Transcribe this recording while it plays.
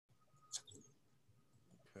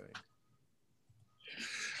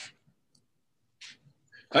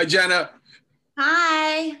Hi, Jenna.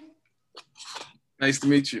 Hi. Nice to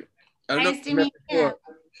meet you. I don't know Nice if to we met meet before.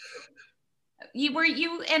 you. Were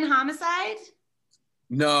you in homicide?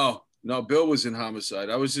 No, Bill was in homicide.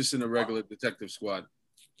 I was just in a regular detective squad.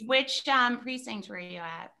 Which precinct were you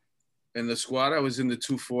at? In the squad, I was in the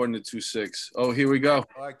 2-4 and the 2-6. Oh, here we go.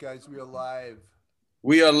 All right, guys, we are live.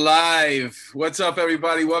 We are live. What's up,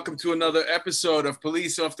 everybody? Welcome to another episode of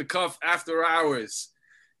Police Off the Cuff After Hours.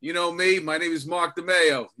 You know me. My name is Mark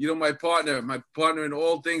DeMeo. You know my partner in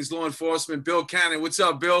all things law enforcement, Bill Cannon. What's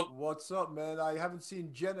up, Bill? What's up, man? I haven't seen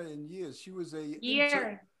Jenna in years. She was an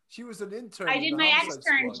intern. I did my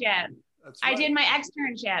externship. That's right. I did my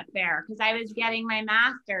externship there because I was getting my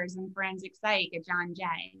master's in forensic psych at John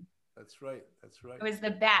Jay. That's right. It was the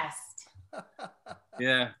best.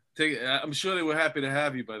 Yeah. I'm sure they were happy to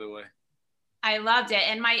have you, by the way. I loved it,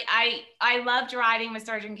 and I loved riding with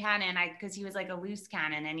Sergeant Cannon because he was like a loose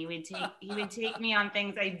cannon, and he would take me on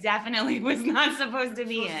things I definitely was not supposed to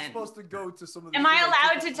be in. Supposed to go to some of the. Am I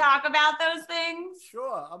allowed to talk about those things?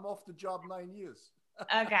 Sure, I'm off the job 9 years.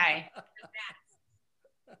 Okay.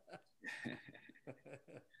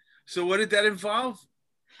 So what did that involve?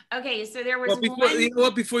 Okay, so there was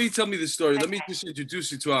before you tell me the story, let me just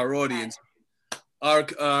introduce you to our audience.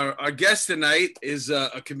 Our guest tonight is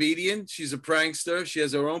a comedian. She's a prankster. She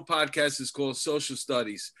has her own podcast. It's called Social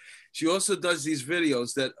Studies. She also does these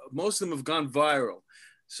videos that most of them have gone viral.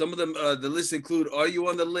 Some of them, the list include Are You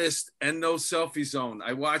on the List and No Selfie Zone.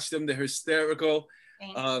 I watched them. They're hysterical.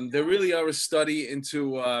 They really are a study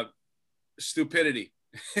into stupidity.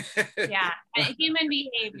 Yeah, human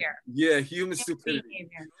behavior. Yeah, human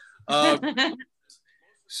stupidity.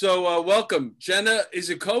 So welcome. Jenna, is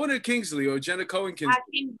it Cohen or Kingsley or Jenna Cohen Kingsley?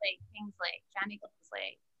 Jenna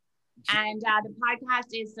Kingsley. And the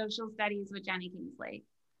podcast is Social Studies with Jenna Kingsley.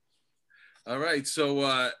 All right.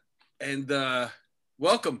 So,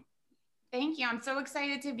 welcome. Thank you. I'm so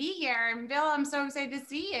excited to be here. And Bill, I'm so excited to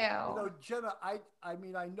see you. You know, Jenna, I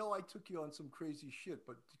mean, I know I took you on some crazy shit,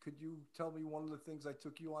 but could you tell me one of the things I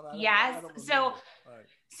took you on? Yes.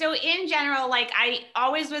 So in general, like I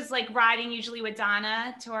always was like riding usually with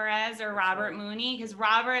Donna Torres or Robert Mooney, because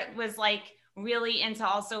Robert was like really into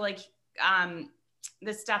also like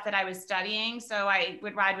the stuff that I was studying. So I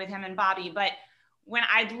would ride with him and Bobby. But when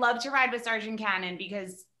I'd love to ride with Sergeant Cannon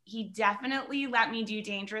because he definitely let me do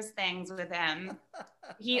dangerous things with him.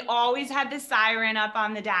 He always had the siren up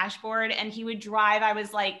on the dashboard and he would drive. I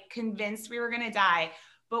was like convinced we were going to die.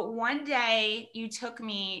 But one day you took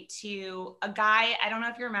me to a guy. I don't know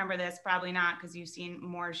if you remember this, probably not, because you've seen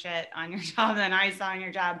more shit on your job than I saw on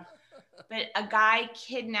your job. But a guy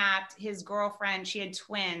kidnapped his girlfriend. She had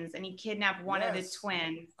twins and he kidnapped one of the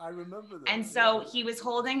twins. I remember that. And so he was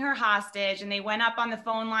holding her hostage and they went up on the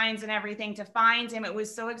phone lines and everything to find him. It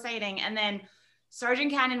was so exciting. And then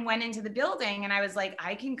Sergeant Cannon went into the building and I was like,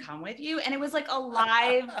 I can come with you. And it was like a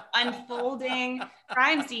live unfolding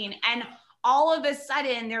crime scene. And all of a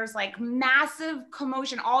sudden there's like massive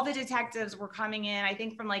commotion. All the detectives were coming in, I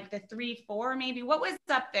think from like the 3-4, maybe. What was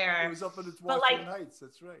up there? It was up in the Washington Heights.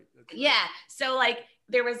 That's right. Yeah. So like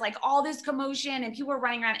there was like all this commotion and people were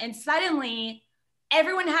running around and suddenly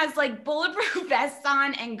everyone has like bulletproof vests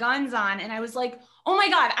on and guns on. And I was like, oh my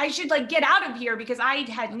God, I should like get out of here because I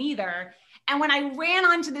had neither. And when I ran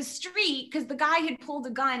onto the street, because the guy had pulled a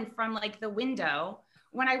gun from like the window,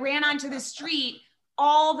 when I ran onto the street,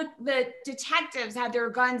 all the detectives had their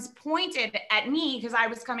guns pointed at me because I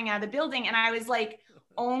was coming out of the building. And I was like,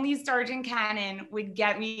 only Sergeant Cannon would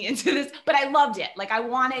get me into this, but I loved it. Like I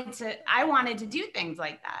wanted to do things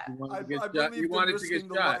like that. I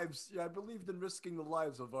believed in risking the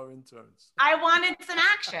lives of our interns. I wanted some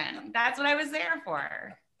action. That's what I was there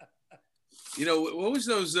for. You know, what was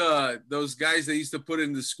those guys they used to put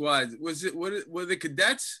in the squad? Were the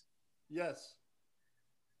cadets? Yes.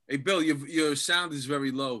 Hey, Bill, your sound is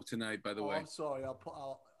very low tonight, by the way. I'm sorry. I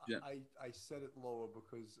set it lower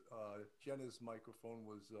because Jenna's microphone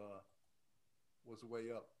was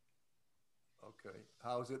way up. Okay.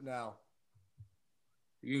 How's it now?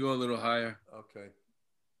 You can go a little higher. Okay.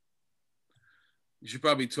 You should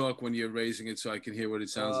probably talk when you're raising it so I can hear what it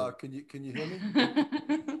sounds like. Can you hear me?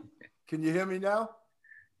 Can you hear me now?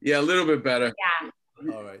 Yeah, a little bit better.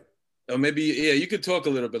 Yeah. All right. Or maybe, yeah, you could talk a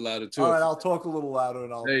little bit louder too. All right, I'll talk a little louder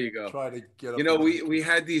and there you go. Try to get up. You know, we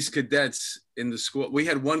had these cadets in the squad. We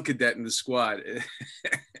had one cadet in the squad.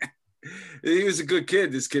 He was a good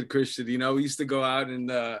kid, this kid Christian. You know, he used to go out and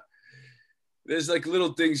there's like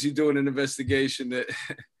little things you do in an investigation that,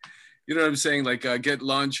 you know what I'm saying? Like get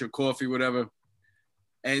lunch or coffee, whatever.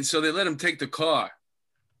 And so they let him take the car.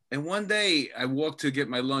 And one day I walked to get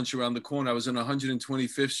my lunch around the corner. I was on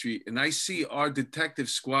 125th Street, and I see our detective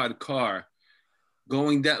squad car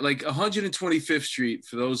going down like 125th Street.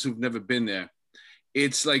 For those who've never been there,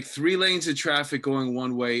 it's like 3 lanes of traffic going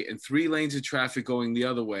one way and 3 lanes of traffic going the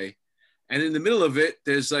other way. And in the middle of it,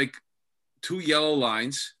 there's like 2 yellow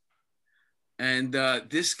lines. And I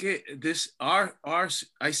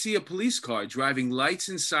see a police car driving lights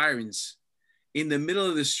and sirens in the middle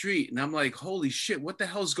of the street. And I'm like, holy shit, what the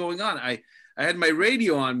hell's going on? I had my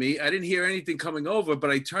radio on me. I didn't hear anything coming over,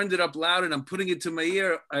 but I turned it up loud and I'm putting it to my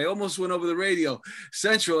ear. I almost went over the radio.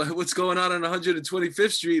 Central, what's going on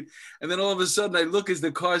 125th Street? And then all of a sudden I look as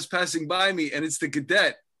the car's passing by me, and it's the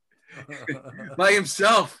cadet by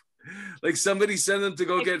himself. Like somebody sent him to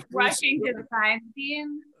go get food. Rushing to the crime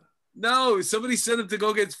scene? No, somebody sent him to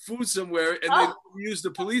go get food somewhere, and they used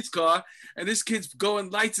the police car, and this kid's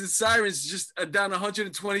going lights and sirens just down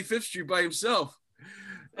 125th Street by himself.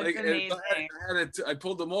 That's amazing. I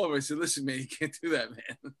pulled him over. I said, listen, man, you can't do that,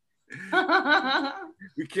 man.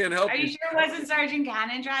 We can't help you. Are you sure it wasn't Sergeant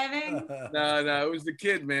Cannon driving? No, it was the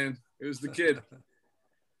kid, man. It was the kid.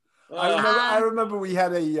 I remember we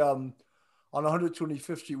had on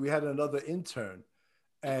 125th Street, we had another intern,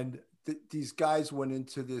 and these guys went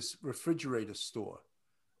into this refrigerator store,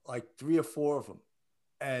 like 3 or 4 of them,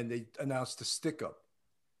 and they announced a stick up,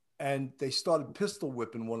 and they started pistol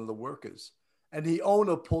whipping one of the workers, and the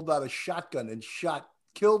owner pulled out a shotgun and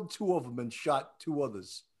killed 2 of them and shot 2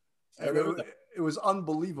 others. And it was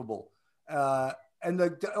unbelievable. And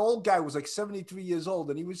the old guy was like 73 years old,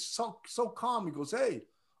 and he was so calm. He goes, hey,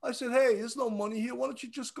 I said, hey, there's no money here. Why don't you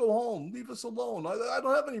just go home? Leave us alone. I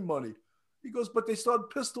don't have any money. He goes, but they started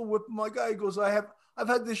pistol whipping my guy. He goes, I've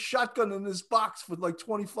had this shotgun in this box for like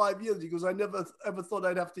 25 years. He goes, I never ever thought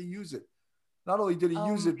I'd have to use it. Not only did he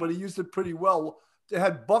use it, but he used it pretty well. They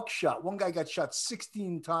had buckshot. One guy got shot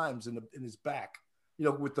 16 times in his back,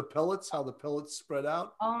 with the pellets, how the pellets spread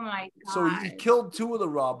out. Oh my God. So he killed 2 of the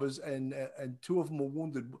robbers, and 2 of them were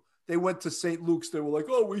wounded. They went to St. Luke's. They were like,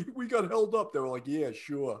 oh, we got held up. They were like, yeah,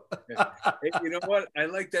 sure. Hey, you know what? I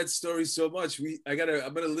like that story so much. I'm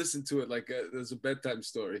gonna listen to it like there's a bedtime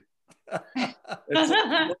story. I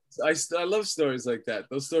love stories like that.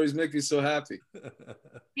 Those stories make me so happy.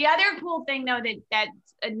 The other cool thing, though, that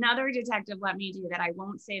another detective let me do, that I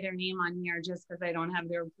won't say their name on here just because I don't have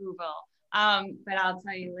their approval, but I'll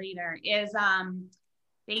tell you later, is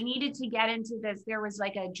they needed to get into this. There was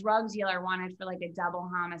like a drug dealer wanted for like a double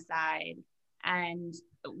homicide, and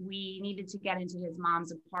we needed to get into his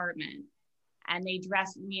mom's apartment. And they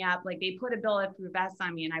dressed me up, like they put a bulletproof vest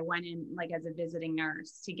on me, and I went in like as a visiting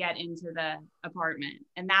nurse to get into the apartment.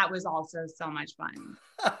 And that was also so much fun.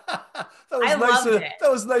 I loved it.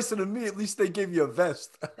 That was nicer than me. At least they gave you a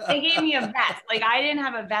vest. They gave me a vest. Like I didn't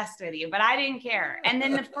have a vest with you, but I didn't care. And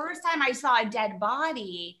then the first time I saw a dead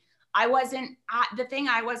body, I wasn't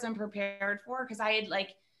prepared for, because I had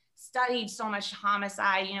like studied so much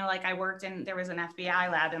homicide, like there was an FBI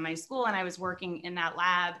lab in my school, and I was working in that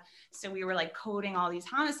lab. So we were like coding all these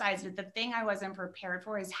homicides, but the thing I wasn't prepared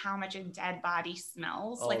for is how much a dead body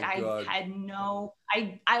smells. God.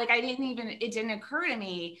 It didn't occur to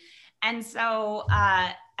me. And so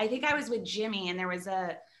I think I was with Jimmy, and there was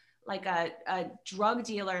a drug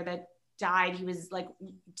dealer that died. He was like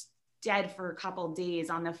dead for a couple of days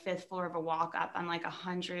on the 5th floor of a walk up on like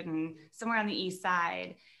 100 and somewhere on the east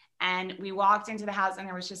side. And we walked into the house, and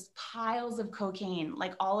there was just piles of cocaine,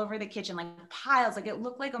 like all over the kitchen, like piles, like it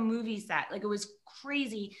looked like a movie set. Like it was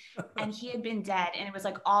crazy. And he had been dead, and it was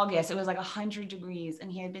like August. It was like 100 degrees,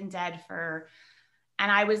 and he had been dead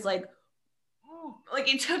and I was like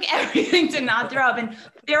it took everything to not throw up. And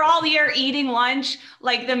they're all here eating lunch,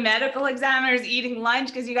 like the medical examiner's eating lunch,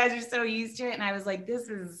 because you guys are so used to it. And I was like,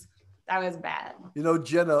 that was bad.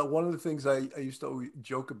 Jenna, one of the things I used to always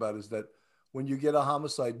joke about is that when you get a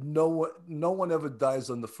homicide, no one ever dies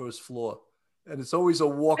on the first floor. And it's always a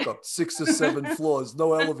walk up 6 or 7 floors,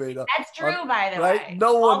 no elevator. That's true, by the way.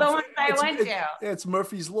 No one. All the ones I went to. It's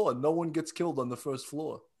Murphy's Law. No one gets killed on the first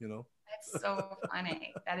floor, That's so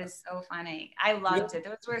funny. That is so funny. I loved it.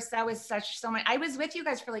 That was so much. I was with you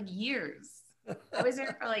guys for like years. I was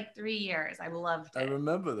there for like 3 years. I loved it. I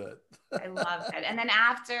remember that. I loved it. And then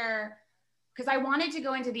after, because I wanted to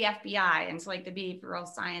go into the FBI, into like the behavioral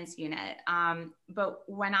science unit. But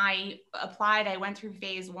when I applied, I went through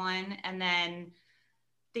phase 1, and then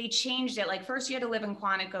they changed it. Like first you had to live in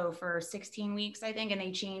Quantico for 16 weeks, I think. And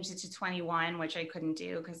they changed it to 21, which I couldn't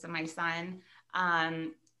do because of my son.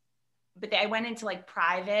 But I went into like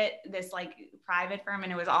private firm,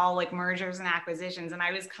 and it was all like mergers and acquisitions. And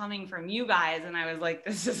I was coming from you guys, and I was like,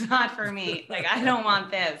 this is not for me. Like, I don't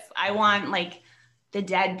want this. I want like the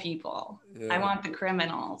dead people. Yeah. I want the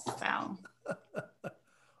criminals. So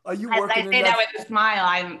are you as working I say that with a smile,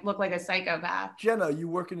 I look like a psychopath. Jenna, are you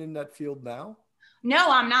working in that field now? No,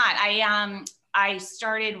 I'm not. I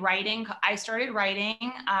started writing.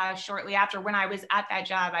 Shortly after. When I was at that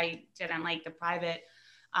job, I didn't like the private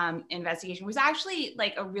investigation. It was actually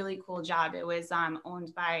like a really cool job. It was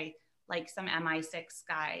owned by like some MI6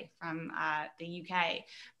 guy from the UK.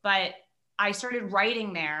 But I started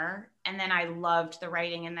writing there, and then I loved the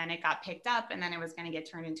writing, and then it got picked up, and then it was going to get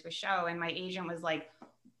turned into a show. And my agent was like,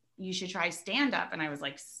 you should try stand up. And I was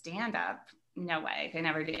like, stand up? No way, I could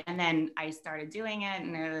never do it. And then I started doing it,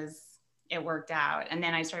 and it worked out. And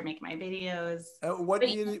then I started making my videos.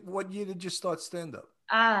 What year did you start stand up?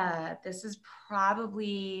 This is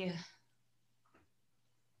probably,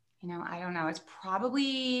 I don't know. It's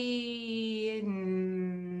probably,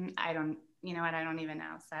 I don't even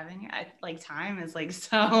know. 7 years. Like time is like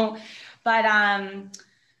so, but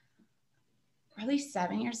probably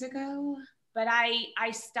 7 years ago. But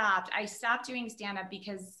I stopped doing stand-up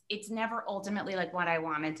because it's never ultimately like what I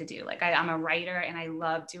wanted to do. Like I'm a writer, and I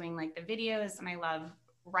love doing like the videos, and I love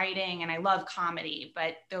writing, and I love comedy,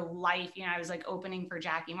 but the life, I was like opening for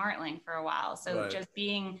Jackie Martling for a while. So right. Just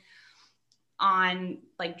being on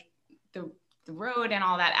like the road and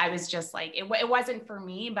all that, I was just like, it wasn't for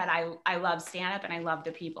me, but I love stand-up, and I love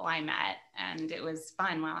the people I met, and it was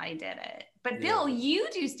fun while I did it. But Bill, you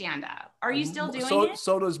do stand-up. Are you still doing it?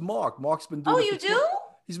 So does Mark. Mark's been doing it. Oh, you do?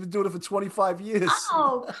 He's been doing it for 25 years.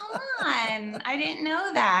 Oh, come on. I didn't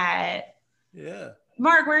know that. Yeah.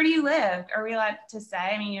 Mark, where do you live? Are we allowed to say?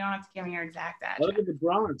 I mean, you don't have to give me your exact address. I live in the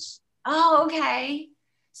Bronx. Oh, okay.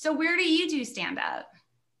 So where do you do stand-up?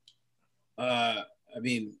 I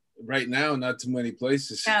mean, right now, not too many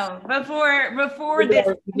places. No, before this.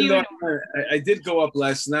 I did go up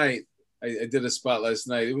last night. I did a spot last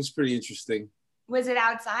night. It was pretty interesting. Was it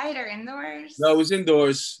outside or indoors? No, it was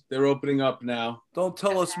indoors. They're opening up now. Don't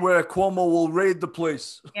tell us where Cuomo will raid the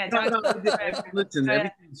place. Yeah,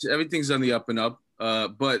 listen, everything's on the up and up.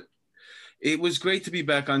 But it was great to be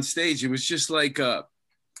back on stage. It was just like, I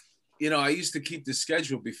used to keep the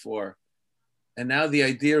schedule before. And now the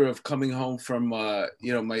idea of coming home from, I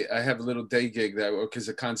have a little day gig that I work as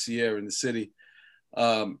a concierge in the city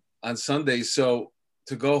on Sundays. So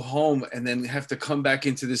to go home and then have to come back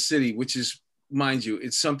into the city, which is, mind you,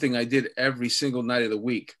 it's something I did every single night of the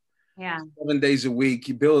week. Yeah. 7 days a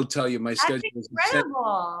week. Bill will tell you my schedule is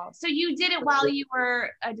incredible. So you did it while you were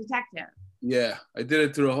a detective? Yeah, I did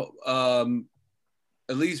it through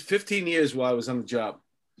at least 15 years while I was on the job.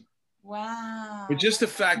 Wow. But just the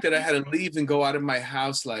fact that I had to leave and go out of my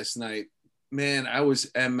house last night, man, I was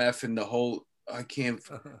MFing the whole, I can't,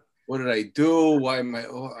 what did I do? Why am I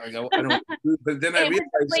don't, but then I realized.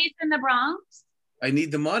 Was the place in the Bronx? I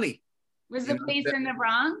need the money. Was the place in the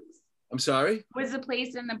Bronx? I'm sorry? Was the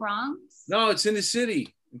place in the Bronx? No, it's in the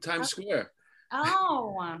city, in Times Square.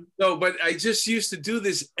 Oh. No, but I just used to do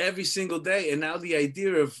this every single day. And now the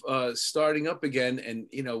idea of starting up again and,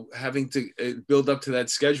 having to build up to that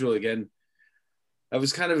schedule again, I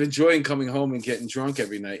was kind of enjoying coming home and getting drunk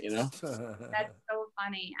every night, That's so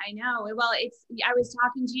funny. I know. Well, I was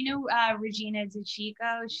talking, do you know Regina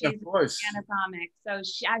DeChico? She's of course. Anatomic. So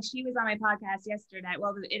she was on my podcast yesterday.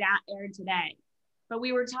 Well, it aired today. But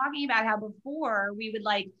we were talking about how before we would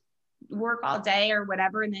like work all day or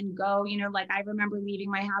whatever and then go, like I remember leaving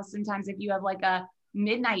my house sometimes if you have like a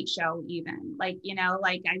midnight show even, like,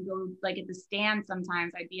 like I'd go like at the Stand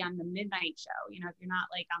sometimes I'd be on the midnight show, if you're not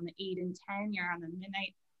like on the 8 and 10, you're on the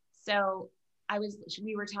midnight. So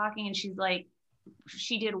we were talking and she's like,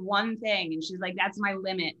 she did one thing and she's like, that's my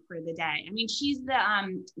limit for the day. I mean, she's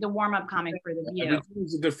the warm-up comic for The View.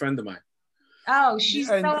 She's a good friend of mine. Oh, she's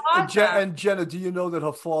so awesome. And Jenna, do you know that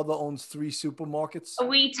her father owns 3 supermarkets?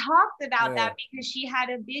 We talked about that because she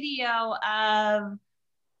had a video of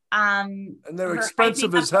and they're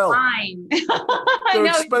expensive as hell. They're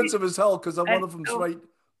expensive as hell because one of them's right.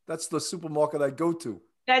 That's the supermarket I go to.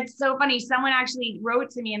 That's so funny. Someone actually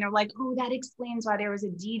wrote to me and they're like, oh, that explains why there was a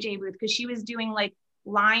DJ booth because she was doing like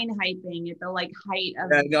line hyping at the like height of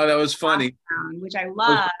that was funny, which I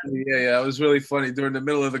love. Yeah, it was really funny during the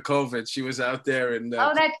middle of the COVID. She was out there and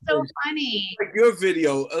oh, that's so funny. Like your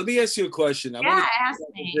video. Let me ask you a question. Ask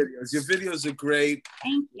me. Your videos are great.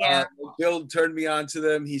 Thank you. Bill turned me on to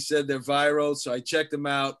them. He said they're viral, so I checked them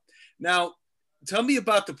out. Now, tell me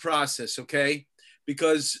about the process, okay?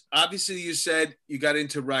 Because obviously you said you got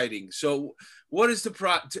into writing. So what is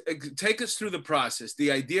take us through the process.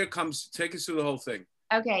 The idea comes, take us through the whole thing.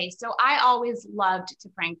 Okay, so I always loved to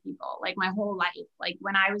prank people, like my whole life. Like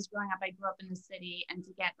when I was growing up, I grew up in the city, and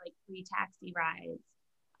to get like free taxi rides,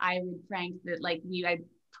 I would prank that, like I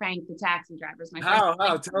prank the taxi drivers. My How?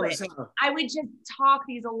 friends, Tell us how. I would just talk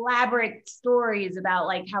these elaborate stories about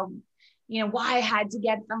like how, why I had to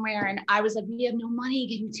get somewhere. And I was like, we have no money.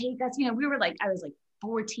 Can you take us? We were like, I was like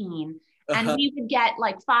 14 and we would get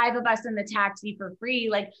like 5 of us in the taxi for free,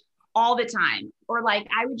 like all the time. Or like,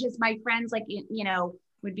 I would just, my friends, like,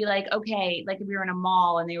 would be like, okay, like if we were in a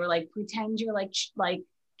mall and they were like, pretend you're like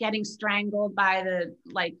getting strangled by the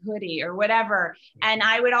like hoodie or whatever. And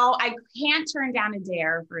I can't turn down a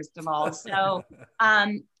dare, first of all. So,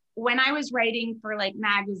 when I was writing for like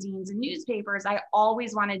magazines and newspapers, I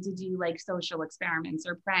always wanted to do like social experiments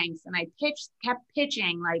or pranks. And I kept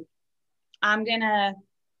pitching like, I'm gonna,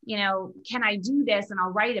 can I do this? And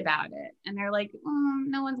I'll write about it. And they're like,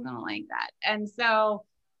 no one's gonna like that. And so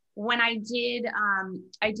when I did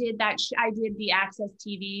the Access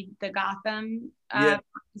TV, the Gotham,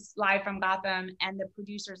 live from Gotham, and the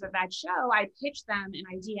producers of that show, I pitched them an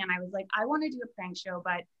idea and I was like, I want to do a prank show,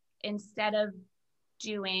 but instead of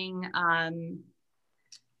doing,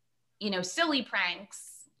 silly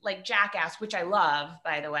pranks like Jackass, which I love,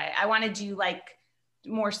 by the way, I want to do like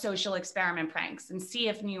more social experiment pranks and see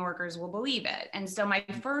if New Yorkers will believe it. And so my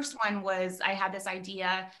first one was, I had this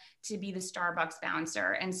idea to be the Starbucks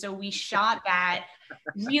bouncer. And so we shot that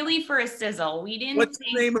really for a sizzle. We didn't. What's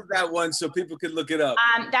the name of that one so people could look it up?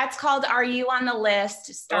 That's called Are You on the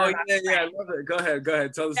List? Starbucks. Oh yeah, I love it. Go ahead.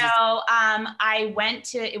 Tell us. So I went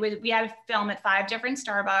to, we had a film at 5 different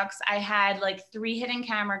Starbucks. I had like 3 hidden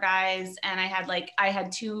camera guys, and I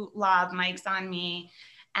had 2 lav mics on me.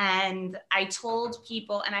 And I told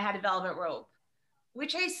people, and I had a velvet rope,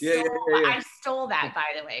 which I stole. I stole that, by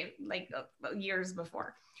the way, like years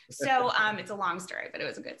before. So it's a long story, but it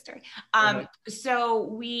was a good story. So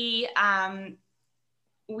we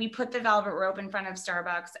put the velvet rope in front of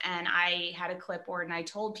Starbucks, and I had a clipboard, and I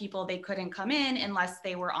told people they couldn't come in unless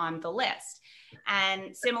they were on the list.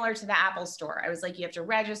 And similar to the Apple store, I was like, you have to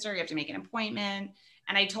register, you have to make an appointment.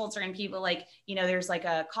 And I told certain people, like, there's like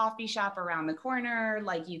a coffee shop around the corner,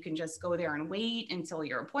 like you can just go there and wait until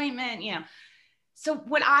your appointment, So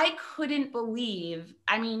what I couldn't believe,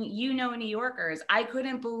 New Yorkers, I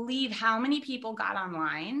couldn't believe how many people got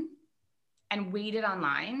online and waited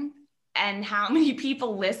online, and how many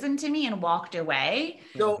people listened to me and walked away.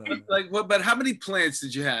 So but how many plants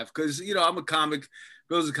did you have? Because, I'm a comic,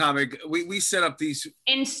 Bill's a comic. We set up these.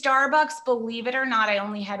 In Starbucks, believe it or not, I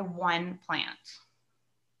only had 1 plant.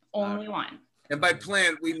 Only 1. And by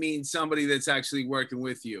plant, we mean somebody that's actually working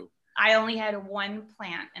with you. I only had 1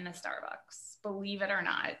 plant in the Starbucks, believe it or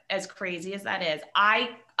not, as crazy as that is.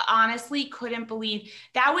 I honestly couldn't believe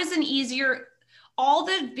that was all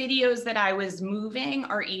the videos that I was moving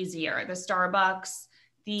are easier. The Starbucks,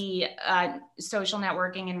 the social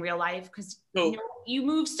networking in real life, because you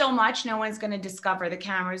move so much, no one's going to discover the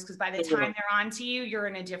cameras, because by the time they're on to you, you're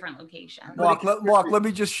in a different location. Mark, let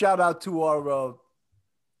me just shout out to our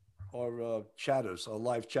chatters, our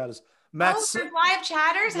live chatters. Live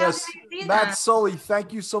chatters? Yes, Matt Sully,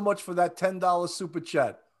 thank you so much for that $10 super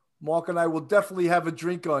chat. Mark and I will definitely have a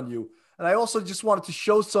drink on you. And I also just wanted to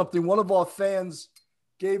show something. One of our fans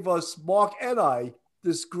gave us, Mark and I,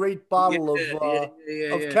 this great bottle of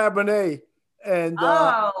Cabernet. And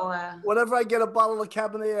whenever I get a bottle of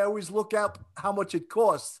Cabernet, I always look up how much it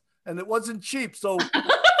costs. And it wasn't cheap. So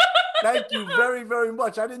thank you very, very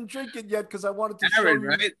much. I didn't drink it yet because I wanted to show you.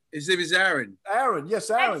 Right? His name is Aaron. Aaron,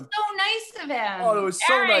 yes, Aaron. That's so nice of him. Oh, it was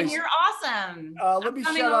so nice. You're awesome. Let me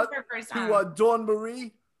shout out to Dawn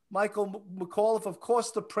Marie, Michael McAuliffe, of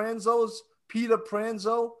course, the Pranzos, Peter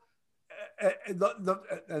Pranzo,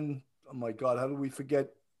 and oh my God, how do we forget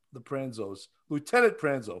the Pranzos? Lieutenant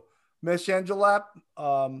Pranzo, Mesh Angelap,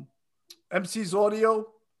 MC's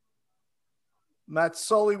Audio, Matt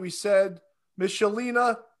Sully, we said,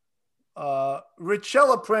 Michelina,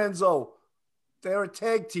 Richella Pranzo. They're a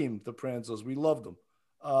tag team, the Pranzos. We love them.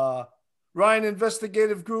 Ryan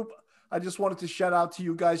Investigative Group. I just wanted to shout out to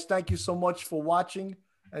you guys. Thank you so much for watching.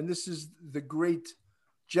 And this is the great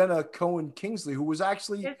Jenna Cohen Kingsley, who was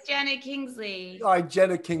actually. It's Jenna Kingsley. All right,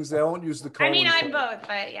 Jenna Kingsley. I won't use the Cohen. I'm both,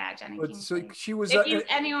 but yeah, Jenna Kingsley. So she was. If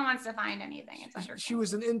anyone wants to find anything, it's under. She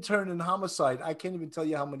was an intern in Homicide. I can't even tell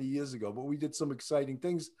you how many years ago, but we did some exciting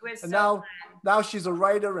things. And now she's a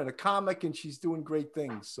writer and a comic, and she's doing great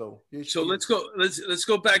things. So let's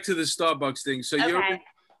go back to the Starbucks thing. So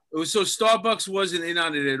so Starbucks wasn't in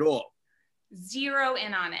on it at all. Zero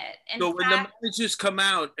in on it. So when the managers come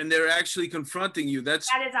out and they're actually confronting you, that is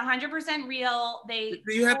 100% real. Do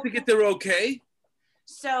you have to get their okay?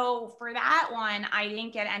 So for that one, I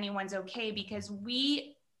didn't get anyone's okay because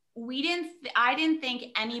I didn't think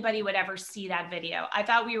anybody would ever see that video. I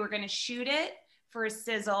thought we were going to shoot it for a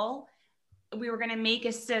sizzle. We were going to make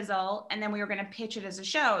a sizzle and then we were going to pitch it as a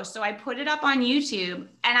show. So I put it up on YouTube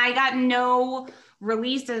and I got no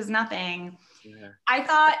releases, nothing. Yeah. I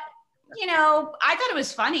thought it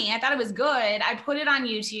was funny. I thought it was good. I put it on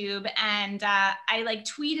YouTube and I like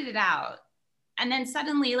tweeted it out. And then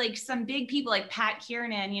suddenly like some big people like Pat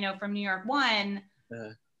Kiernan, from New York One,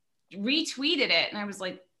 retweeted it. And I was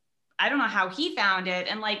like, I don't know how he found it.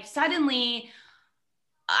 And like suddenly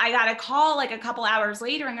I got a call like a couple hours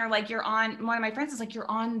later and they're like, one of my friends is like, you're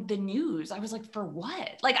on the news. I was like, for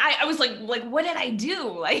what? Like, I was like, what did I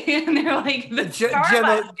do? Like, and they're like,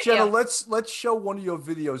 Jenna, let's show one of your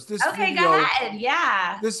videos. This okay, video, go ahead.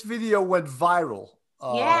 Yeah. This video went viral.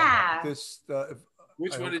 Yeah.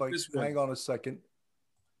 Which one is this one? Hang on a second.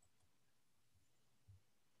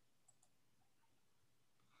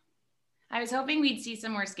 I was hoping we'd see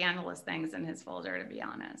some more scandalous things in his folder, to be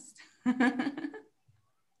honest.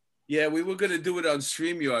 Yeah, we were going to do it on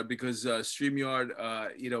StreamYard because StreamYard,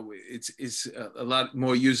 it's a lot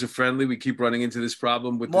more user-friendly. We keep running into this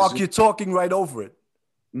problem with Mark, you're talking right over it.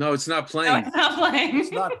 No, it's not playing. No, it's not playing.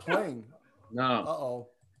 It's not playing. No. Uh-oh.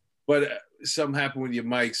 But something happened with your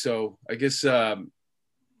mic, so I guess, yeah,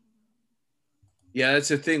 that's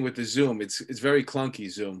the thing with the Zoom. It's very clunky,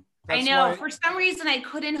 Zoom. I know. For some reason, I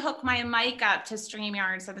couldn't hook my mic up to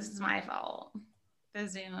StreamYard, so this is my fault. The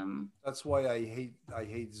Zoom. That's why I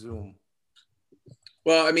hate Zoom.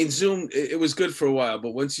 Well, I mean, Zoom, it was good for a while,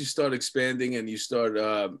 but once you start expanding and you start,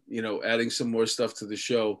 adding some more stuff to the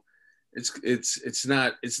show, it's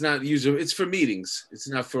not user. It's for meetings. It's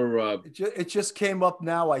not for. It just came up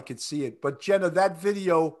now. I could see it. But Jenna, that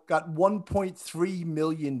video got 1.3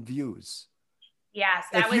 million views. Yes,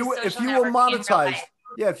 if you were monetized,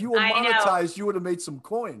 you would have made some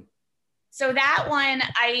coin. So that one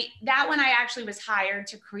I actually was hired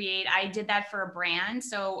to create. I did that for a brand.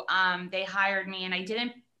 So they hired me and I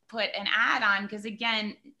didn't put an ad on because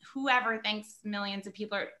again, whoever thinks millions of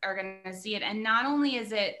people are going to see it. And not only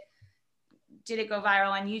did it go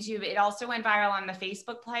viral on YouTube, it also went viral on the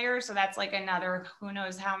Facebook player. So that's like another, who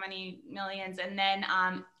knows how many millions. And then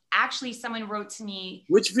actually someone wrote to me.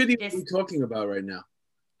 Which video are we talking about right now?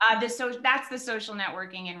 That's the social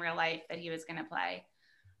networking in real life that he was going to play.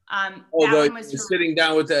 Sitting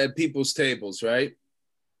down with the people's tables, right?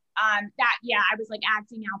 I was like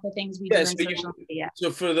acting out the things we do in social media. So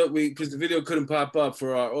because the video couldn't pop up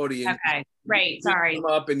for our audience. Okay, right. Sorry. Come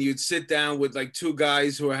up and you'd sit down with like two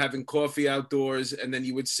guys who are having coffee outdoors, and then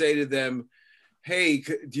you would say to them, "Hey,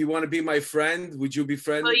 do you want to be my friend? Would you be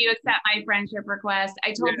friendly? Will you accept my friendship request?"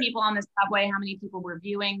 I told people on the subway how many people were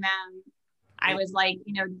viewing them. I was like,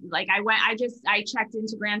 I checked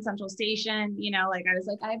into Grand Central Station, I was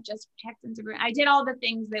like, I've just checked into I did all the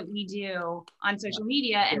things that we do on social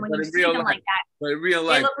media. And when you see them like that, but in real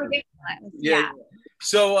life, they look ridiculous. Yeah.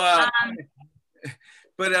 So,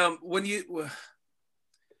 when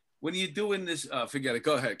you're doing this, forget it.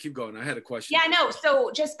 Go ahead. Keep going. I had a question. Yeah, no.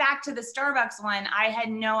 So just back to the Starbucks one, I had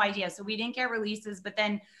no idea. So we didn't get releases, but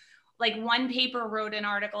then like one paper wrote an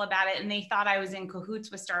article about it and they thought I was in cahoots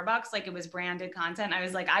with Starbucks. Like it was branded content. I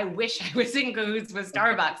was like, I wish I was in cahoots with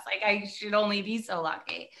Starbucks. Like I should only be so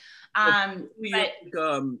lucky. Like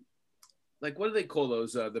what do they call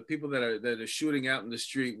those? The people that are shooting out in the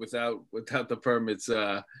street without the permits.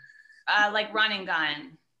 Like run and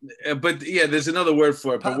gun. But yeah, there's another word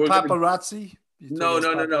for it. But paparazzi? No.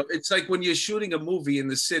 It's like when you're shooting a movie in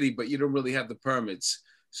the city, but you don't really have the permits.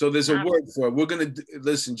 So there's a word for it. We're going to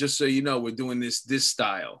listen, just so you know, we're doing this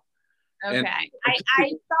style. Okay. And I thought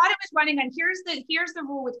it was running on. Here's the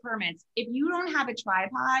rule with permits. If you don't have a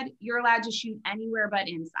tripod, you're allowed to shoot anywhere but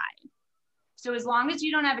inside. So as long as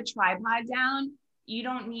you don't have a tripod down, you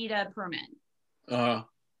don't need a permit. Oh,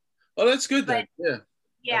 that's good then. Yeah.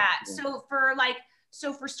 Yeah. So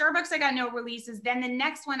for Starbucks, I got no releases. Then the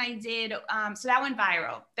next one I did, so that went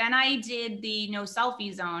viral. Then I did the no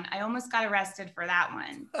selfie zone. I almost got arrested for that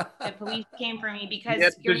one. The police came for me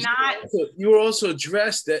because you were also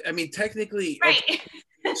dressed. I mean, technically. Right. Okay.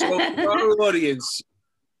 So for our audience,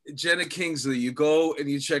 Jenna Kingsley, you go and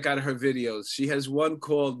you check out her videos. She has one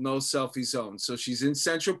called No Selfie Zone. So she's in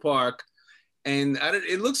Central Park. And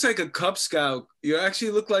it looks like a Cub Scout. You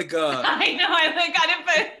actually look like a. I know. I got it,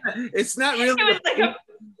 but it's not really.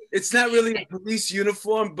 It's not really a police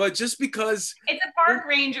uniform, but just because it's a park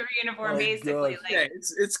ranger uniform, basically. Yeah,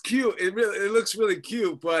 it's cute. It looks really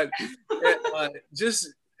cute, but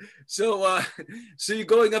just so you're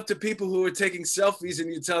going up to people who are taking selfies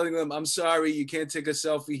and you're telling them, "I'm sorry, you can't take a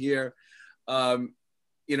selfie here. I'm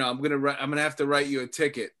gonna have to write you a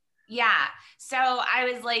ticket." Yeah. So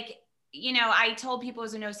I was like, you know, I told people it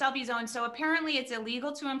was a no selfie zone. So apparently it's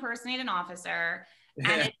illegal to impersonate an officer.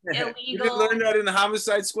 And it's illegal. You didn't learn that in the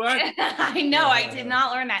homicide squad? I know, I did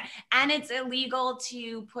not learn that. And it's illegal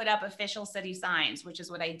to put up official city signs, which is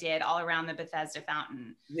what I did all around the Bethesda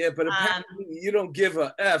fountain. Yeah, but apparently you don't give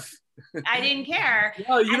a F. I didn't care.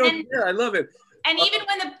 No, you don't care. I love it. And even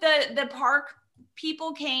when the park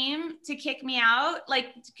people came to kick me out,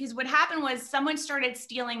 like, because what happened was someone started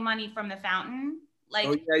stealing money from the fountain. Like,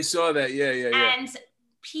 oh, yeah, I saw that. Yeah. And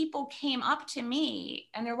people came up to me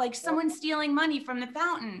and they're like, someone's stealing money from the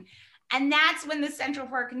fountain. And that's when the Central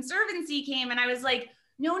Park Conservancy came. And I was like,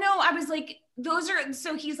 no, I was like,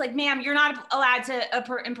 so he's like, ma'am, you're not allowed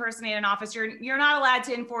to impersonate an officer. You're not allowed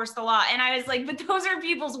to enforce the law. And I was like, but those are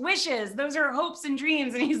people's wishes. Those are hopes and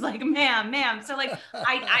dreams. And he's like, ma'am. So like,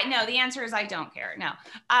 I know the answer is I don't care. No.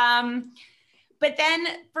 But then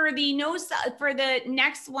for the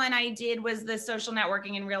next one I did was the social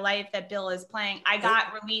networking in real life that Bill is playing. I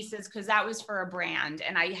got releases because that was for a brand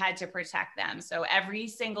and I had to protect them. So every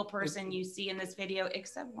single person you see in this video,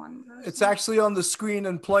 except one person. It's actually on the screen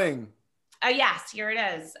and playing. Yes, here it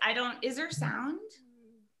is. Is there sound?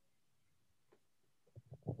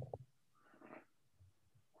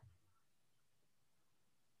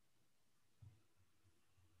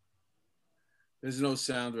 There's no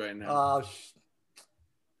sound right now.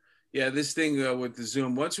 Yeah, this thing with the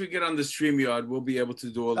Zoom. Once we get on the StreamYard, we'll be able to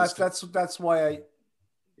do all this. That's why I.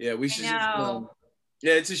 Yeah, we should.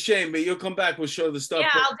 Yeah, it's a shame, but you'll come back. We'll show the stuff. Yeah,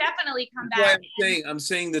 I'll definitely come back. I'm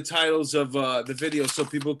saying the titles of the video so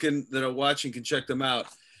people that are watching can check them out.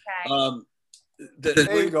 Okay.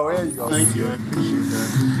 There you go. Thank you. I appreciate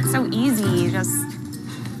that. So easy. You just.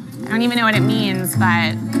 I don't even know what it means,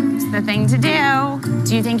 but it's the thing to do.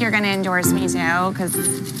 Do you think you're going to endorse me too? Because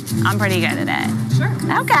I'm pretty good at it. Sure.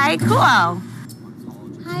 Okay, cool.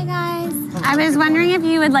 Hi, guys. I was wondering if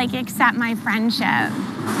you would like accept my friendship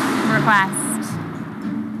request.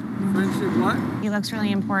 Friendship what? He looks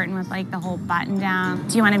really important with like the whole button down.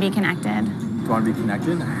 Do you want to be connected? Do you want to be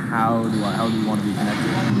connected? How do you want to be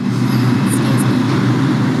connected?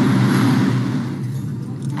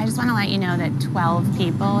 I just want to let you know that 12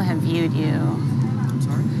 people have viewed you. I'm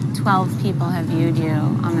sorry? 12 people have viewed you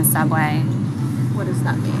on the subway. What does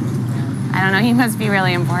that mean? I don't know, you must be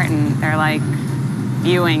really important. They're like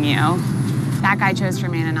viewing you. That guy chose to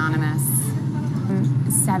remain anonymous.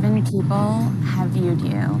 7 people have viewed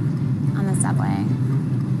you on the subway.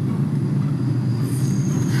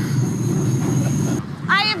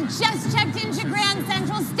 I have just checked into Grand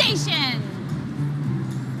Central Station.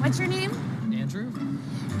 What's your name? Andrew?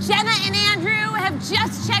 Jenna and Andrew have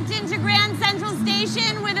just checked into Grand Central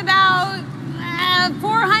Station with about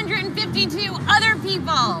 452 other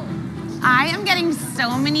people. I am getting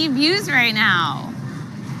so many views right now.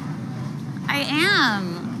 I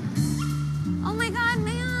am. Oh my God,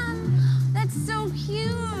 man. That's so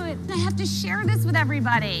cute. I have to share this with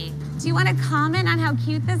everybody. Do you want to comment on how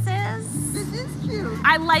cute this is? This is cute.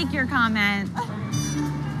 I like your comment.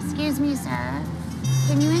 Excuse me, sir.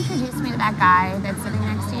 Can you introduce me to that guy that's sitting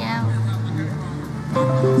next to you?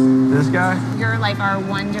 This guy? You're like our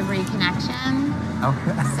 1 degree connection.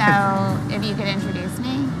 Okay. So if you could introduce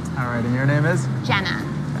me. All right, and your name is? Jenna.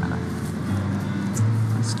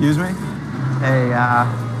 Excuse me? Hey,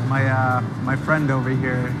 my friend over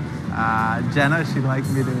here, Jenna, she'd like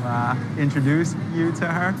me to introduce you to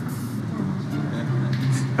her.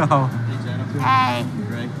 Oh. Hey, Jenna. Hey,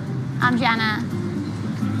 Greg. I'm Jenna.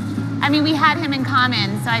 I mean, we had him in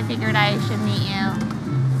common, so I figured I should meet you.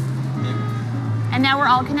 And now we're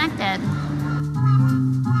all connected.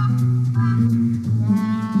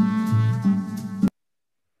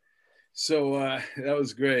 So that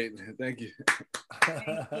was great. Thank you.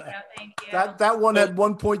 Thank you. That one had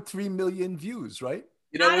 1.3 million views, right?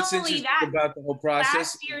 You know Not what's only interesting that, about the whole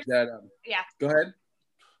process? yeah. Go ahead.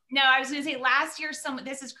 No, I was going to say last year,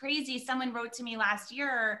 this is crazy. Someone wrote to me last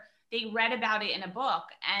year. They read about it in a book,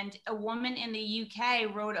 and a woman in the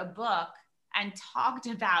UK wrote a book and talked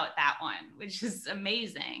about that one, which is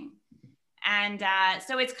amazing. And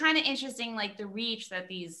so it's kind of interesting, like the reach that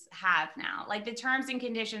these have now. Like the terms and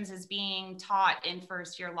conditions is being taught in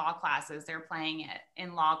first-year law classes. They're playing it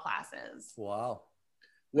in law classes. Wow.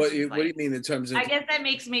 What do you mean in terms of? I guess that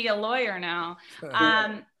makes me a lawyer now.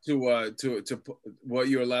 To what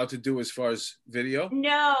you're allowed to do as far as video?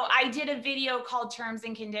 No, I did a video called Terms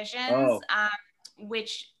and Conditions,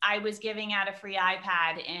 which I was giving out a free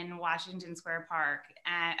iPad in Washington Square Park,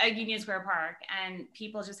 Union Square Park, and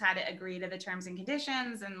people just had to agree to the terms and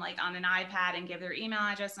conditions and like on an iPad and give their email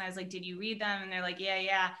address. And I was like, did you read them? And they're like,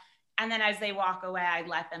 yeah. And then as they walk away, I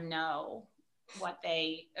let them know what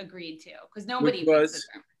they agreed to, because nobody reads the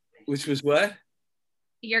terms and Which was what?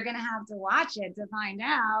 You're gonna have to watch it to find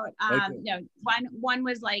out. Okay. No, one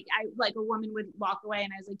was like like a woman would walk away,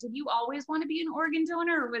 and I was like, "Did you always want to be an organ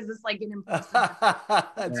donor, or was this like an impulsive?"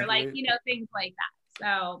 Or like things like that.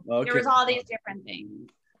 So there was all these different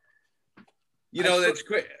things. That's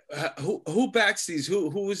great. Who backs these?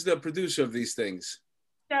 Who is the producer of these things?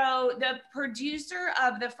 So the producer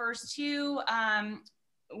of the first two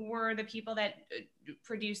were the people that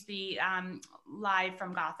produced the Live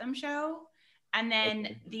from Gotham show. And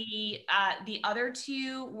then the other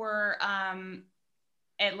two were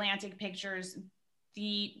Atlantic Pictures.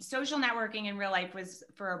 The social networking in real life was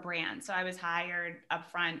for a brand. So I was hired up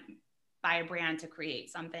front by a brand to create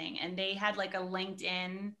something. And they had like a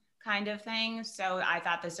LinkedIn kind of thing. So I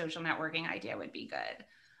thought the social networking idea would be good.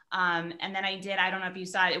 And then I don't know if you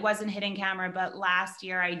saw it, it wasn't Hidden Camera, but last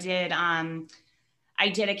year I did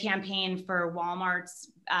a campaign for Walmart's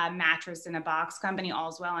mattress in a box company,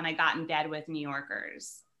 Allswell, and I got in bed with New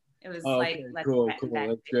Yorkers. It was cool.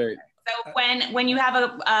 That's great. So when you have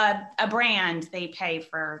a brand, they pay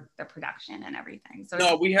for the production and everything. So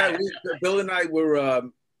no, Bill and I were.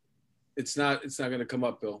 It's not going to come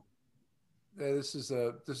up, Bill. Yeah, this is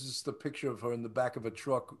the picture of her in the back of a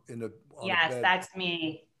truck yes, that's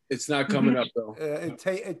me. It's not coming up, Bill.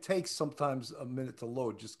 It takes sometimes a minute to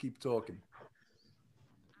load. Just keep talking.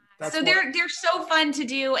 So they're so fun to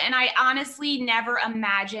do, and I honestly never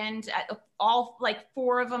imagined all like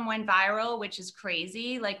 4 of them went viral, which is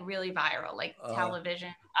crazy, like really viral, like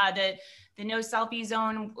television. The No Selfie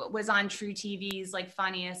Zone was on True TV's like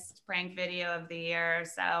funniest prank video of the year,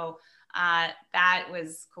 so that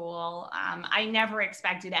was cool. I never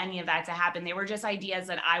expected any of that to happen. They were just ideas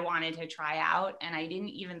that I wanted to try out, and I didn't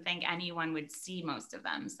even think anyone would see most of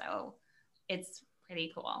them. So it's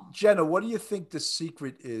pretty cool. Jenna, what do you think the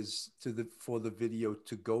secret is for the video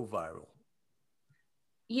to go viral?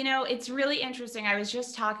 It's really interesting. I was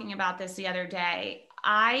just talking about this the other day.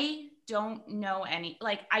 I don't know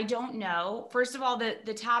I don't know. First of all,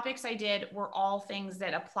 the topics I did were all things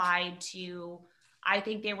that applied to, I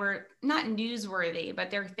think they were not newsworthy, but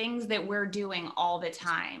they're things that we're doing all the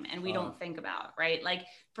time and we don't think about, right? Like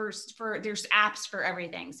there's apps for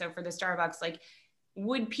everything. So for the Starbucks, like,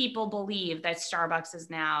 would people believe that Starbucks is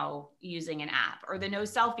now using an app? Or the No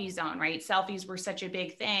Selfie Zone, right? Selfies were such a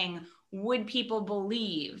big thing. Would people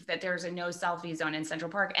believe that there's a no selfie zone in Central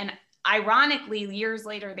Park? And ironically, years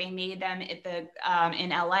later, they made them at the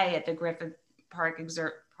in LA at the Griffith Park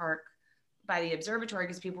by the observatory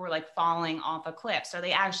because people were like falling off a cliff. So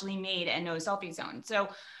they actually made a no selfie zone. So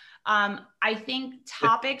I think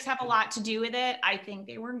topics have a lot to do with it. I think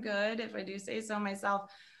they were good, if I do say so myself.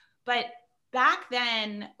 But back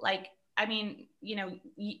then,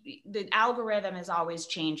 the algorithm is always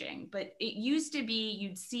changing, but it used to be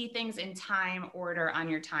you'd see things in time order on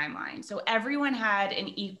your timeline. So everyone had an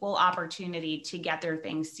equal opportunity to get their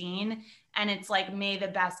things seen. And it's like, may the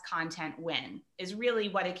best content win is really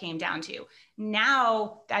what it came down to.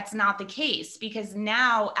 Now, that's not the case because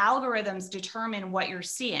now algorithms determine what you're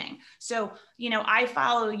seeing. So, I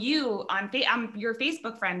follow you I'm your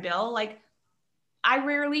Facebook friend, Bill. Like, I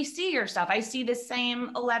rarely see your stuff. I see the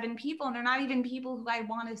same 11 people and they're not even people who I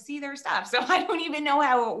want to see their stuff. So I don't even know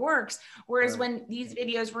how it works. Whereas when these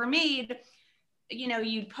videos were made,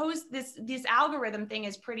 you'd post this algorithm thing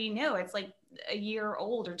is pretty new. It's like a year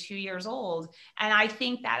old or 2 years old. And I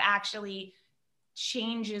think that actually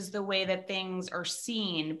changes the way that things are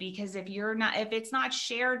seen, because if it's not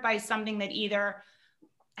shared by something that either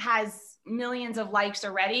has millions of likes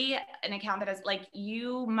already, an account that has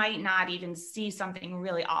you might not even see something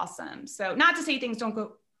really awesome. So not to say things don't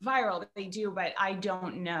go viral, they do, but I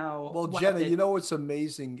don't know. Well, Jenna, what's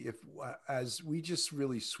amazing, as we just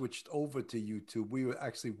really switched over to YouTube, we were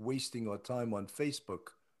actually wasting our time on Facebook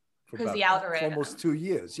for the algorithm. Almost 2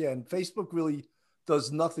 years. Yeah. And Facebook really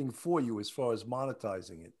does nothing for you as far as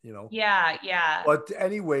monetizing it, Yeah. But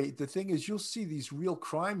anyway, the thing is, you'll see these real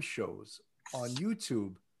crime shows on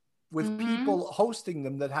YouTube with people hosting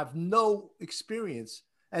them that have no experience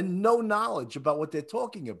and no knowledge about what they're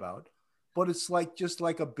talking about. But it's just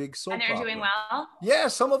like a big soap opera. And they're doing well? Yeah,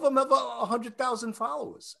 some of them have 100,000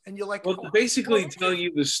 followers. And you're like... Well, basically telling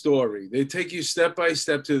you the story. They take you step by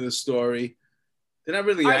step to the story. They're not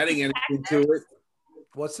really adding anything to it.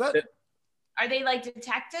 What's that? Are they like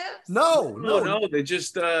detectives? No. They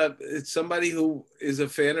just, it's somebody who is a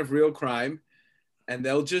fan of real crime. And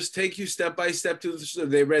they'll just take you step by step to the story.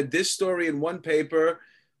 They read this story in one paper,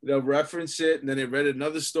 they'll reference it, and then they read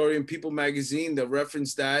another story in People magazine, they'll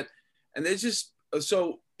reference that. And they're just,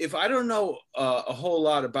 so if I don't know a whole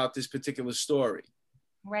lot about this particular story,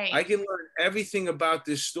 right, I can learn everything about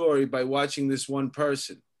this story by watching this one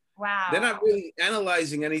person. Wow. They're not really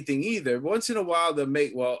analyzing anything either. Once in a while they'll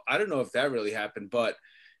make, well, I don't know if that really happened, but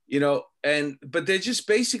but they're just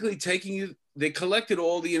basically they collected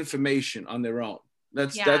all the information on their own.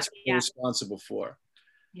 That's what they're responsible for.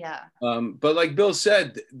 Yeah. But like Bill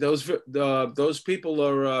said, those people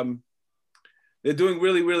are they're doing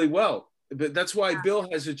really, really well. But that's why Bill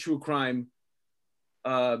has a true crime.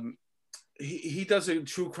 He does a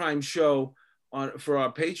true crime show for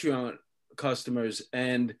our Patreon customers,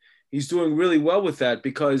 and he's doing really well with that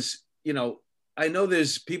because I know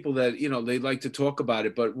there's people that they like to talk about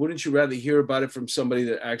it, but wouldn't you rather hear about it from somebody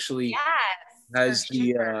that actually has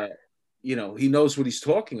he knows what he's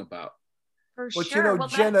talking about? But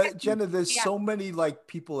Jenna, there's so many like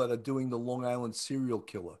people that are doing the Long Island serial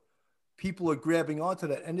killer. People are grabbing onto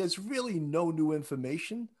that, and there's really no new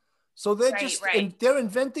information. So they're they're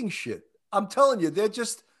inventing shit. I'm telling you, they're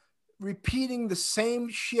just repeating the same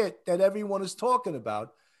shit that everyone is talking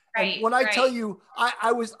about. Right, and when I tell you,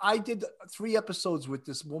 I did 3 episodes with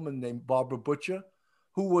this woman named Barbara Butcher,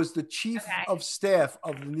 who was the chief of staff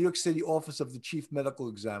of the New York City Office of the Chief Medical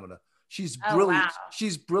Examiner. She's brilliant. Wow.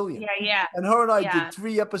 She's brilliant. Yeah. And her and I did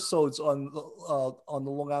 3 episodes on the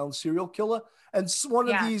Long Island serial killer. And one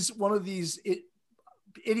of these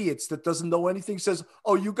idiots that doesn't know anything says,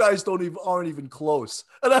 "Oh, you guys aren't even close."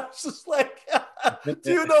 And I was just like,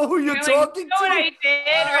 "Do you know who you're talking to?" What I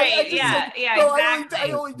did, exactly.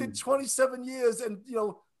 I only did 27 years and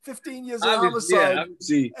 15 years of homicide.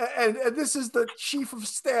 And this is the chief of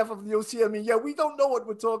staff of the OC. I mean, we don't know what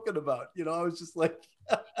we're talking about. I was just like,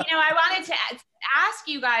 I wanted to ask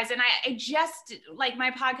you guys, and I just, like my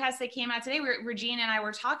podcast that came out today, Regina and I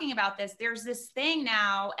were talking about this. There's this thing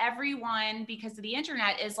now, everyone, because of the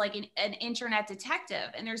internet, is like an internet detective,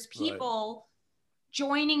 and there's people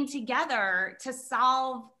joining together to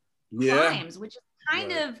solve crimes, which is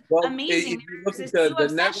kind of amazing. Look at the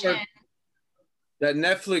network. That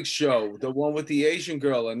Netflix show, the one with the Asian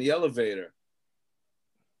girl in the elevator.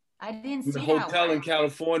 I didn't see the hotel in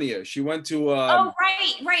California. She went to. Right.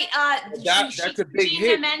 That's a big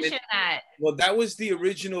hit. Mentioned that. Well, that was the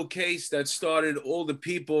original case that started all the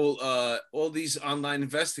people, all these online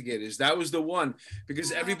investigators. That was the one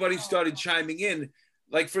because everybody started chiming in.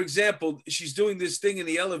 Like, for example, she's doing this thing in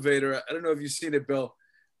the elevator. I don't know if you've seen it, Bill,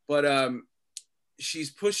 but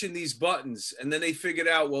she's pushing these buttons, and then they figured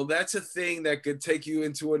out, well, that's a thing that could take you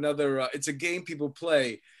into another. It's a game people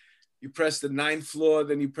play. You press the 9th floor,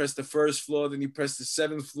 then you press the 1st floor, then you press the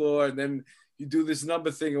 7th floor, and then you do this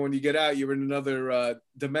number thing, and when you get out, you're in another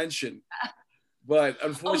dimension. But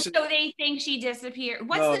unfortunately, so they think she disappeared.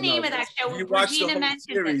 What's the name of that show? You watch the whole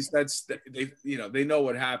series. That's they know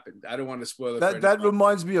what happened. I don't want to spoil it. That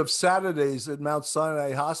reminds me of Saturdays at Mount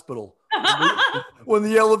Sinai Hospital. When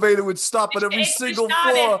the elevator would stop at every single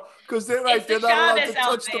floor because they're not allowed to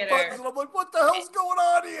touch the buttons. And I'm like, what the hell's going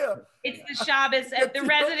on here? It's the Shabbos. The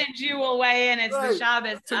resident Jew will weigh in. It's the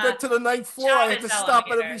Shabbos. To get to the 9th floor, I had to stop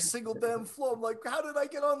at every single damn floor. I'm like, how did I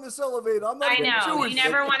get on this elevator? I'm not even Jewish. You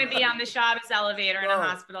never want to be on the Shabbos elevator in a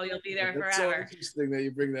hospital. You'll be there forever. It's so interesting that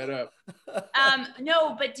you bring that up.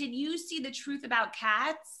 No, but did you see the truth about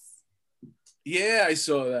cats? Yeah, I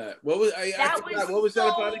saw that. What was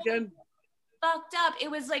that about again? Fucked up.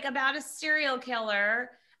 It was like about a serial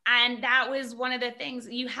killer, and that was one of the things.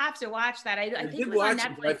 You have to watch that. I think it was on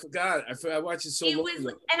Netflix. I forgot. I watched it so long ago.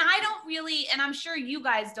 And I don't really, and I'm sure you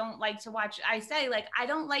guys don't like to watch. I say I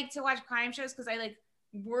don't like to watch crime shows because I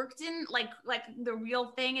worked in like the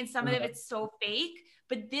real thing, and some of it's so fake.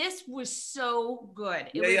 But this was so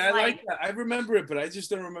good. I like that. I remember it, but I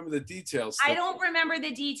just don't remember the details. I don't remember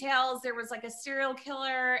the details. There was like a serial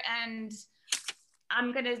killer, and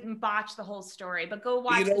I'm gonna botch the whole story. But go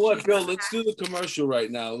watch. You know what, Bill? Let's do the commercial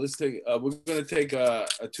right now. Let's take. We're gonna take a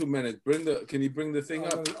 2-minute. Can you bring the thing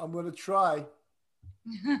up? I'm gonna try.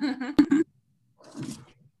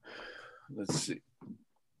 Let's see.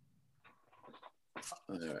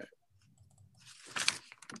 All right.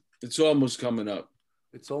 It's almost coming up.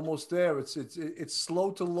 It's almost there. It's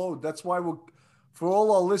slow to load. That's why for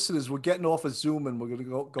all our listeners, we're getting off of Zoom and we're gonna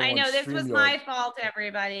go. I know this was my fault,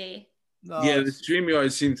 everybody. No, yeah, the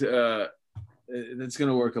StreamYard seemed to. It's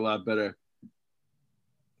gonna work a lot better.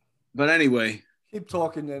 But anyway. Keep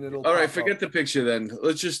talking, then it'll. All right, forget the picture then.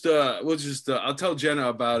 Let's just. I'll tell Jenna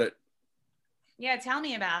about it. Yeah, tell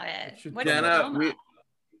me about it. Jenna,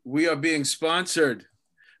 we are being sponsored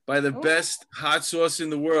by the best hot sauce in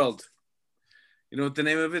the world. You know what the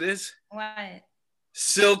name of it is? What?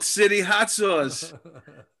 Silk City Hot Sauce.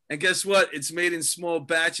 And guess what? It's made in small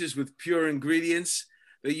batches with pure ingredients.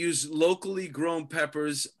 They use locally grown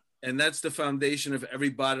peppers, and that's the foundation of every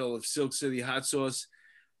bottle of Silk City Hot Sauce.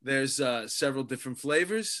 There's several different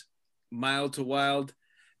flavors. Mild to Wild.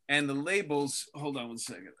 And the labels, hold on one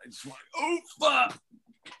second. I just want fuck.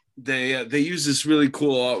 They use this really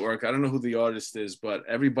cool artwork. I don't know who the artist is, but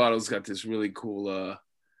every bottle's got this really cool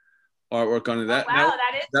artwork on it. That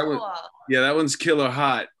cool. That one's killer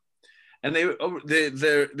hot. And they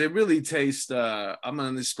really taste. I'm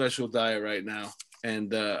on this special diet right now,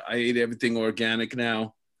 and I eat everything organic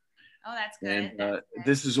now. Oh, that's good. And that's good.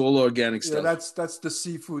 this is all organic stuff. That's the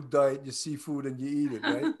seafood diet. You seafood and you eat it,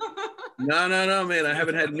 right? No, man. I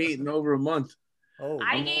haven't had meat in over a month. Oh,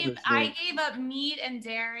 I gave up meat and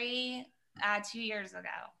dairy 2 years ago.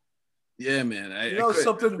 Yeah, man. You know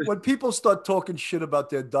something? When people start talking shit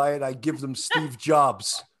about their diet, I give them Steve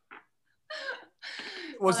Jobs.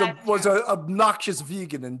 Was an obnoxious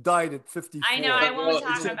vegan and died at 54. I know. I won't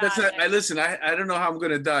talk about it. Listen, I don't know how I'm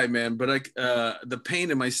gonna die, man. But the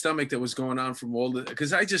pain in my stomach that was going on from all the,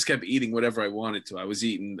 because I just kept eating whatever I wanted to. I was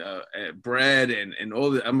eating bread and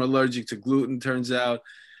all the. I'm allergic to gluten, turns out,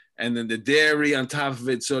 and then the dairy on top of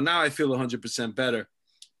it. So now I feel 100% better.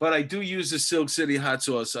 But I do use the Silk City hot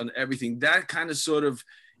sauce on everything. That kind of sort of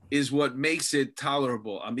is what makes it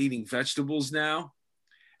tolerable. I'm eating vegetables now.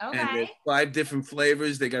 Okay. And there's 5 different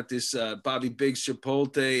flavors. They got this Bobby Biggs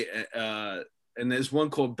Chipotle, and there's one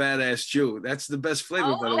called Badass Jew. That's the best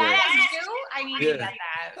flavor, by the way. Badass Jew? I need to get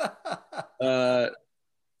that.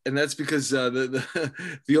 And that's because the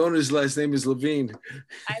owner's last name is Levine.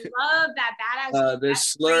 I love that Badass Jew.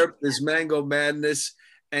 There's Slurp, there's Mango Madness.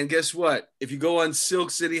 And guess what? If you go on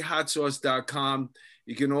silkcityhotsauce.com,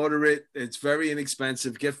 you can order it. It's very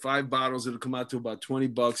inexpensive. Get 5 bottles. It'll come out to about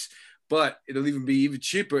 $20. But it'll even be even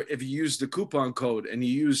cheaper if you use the coupon code and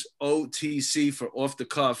you use OTC for off the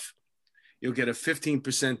cuff. You'll get a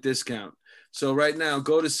 15% discount. So right now,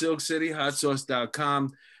 go to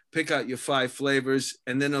silkcityhotsauce.com, pick out your 5 flavors,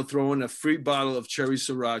 and then they'll throw in a free bottle of cherry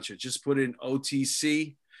sriracha. Just put in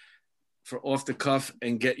OTC for off the cuff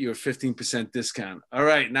and get your 15% discount. All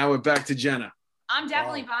right, now we're back to Jenna. I'm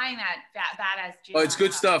definitely buying that Badass Jew. Oh, it's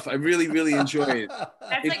good stuff. I really, really enjoy it.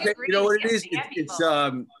 That's like a great, you know what it is? It's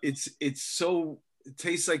so, it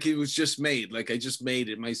tastes like it was just made. Like I just made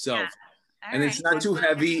it myself. Yeah. And it's not too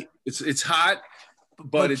heavy. It's hot,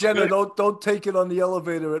 but it's Jenna, good. don't take it on the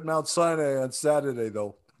elevator at Mount Sinai on Saturday,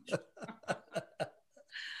 though. Oh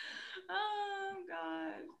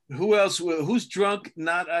God. Who else? Who's drunk?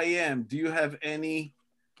 Not I am. Do you have any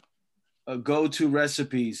go-to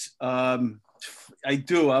recipes? I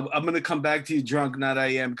do. I'm going to come back to you drunk, not I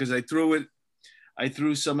am, because I threw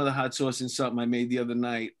some of the hot sauce in something I made the other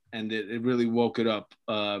night, and it really woke it up.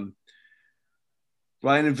 Ryan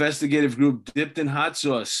Investigative Group dipped in hot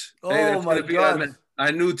sauce. Oh, my God.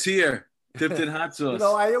 Our new tier, dipped in hot sauce. You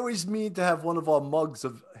know, I always mean to have one of our mugs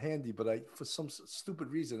handy, but for some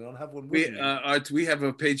stupid reason, I don't have one with me. We have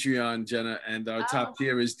a Patreon, Jenna, and our top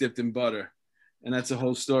tier is dipped in butter. And that's a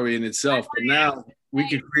whole story in itself. But now we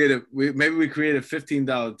could create maybe we create a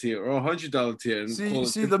 $15 tier or $100 tier. And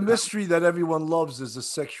see, the mystery that everyone loves is a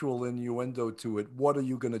sexual innuendo to it. What are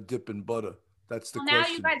you going to dip in butter? That's the question. Now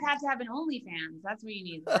you guys have to have an OnlyFans. That's what you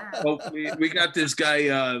need. Oh, we got this guy,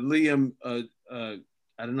 Liam, I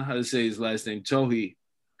don't know how to say his last name, Tohi.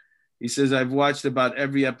 He says, I've watched about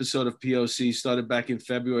every episode of POC, started back in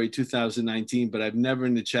February 2019, but I've never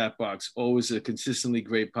in the chat box. Always a consistently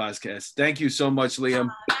great podcast. Thank you so much, Liam.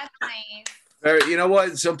 Oh, that's nice. You know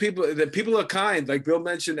what? Some people are kind. Like Bill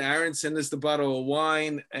mentioned, Aaron sent us the bottle of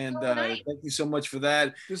wine, and nice. thank you so much for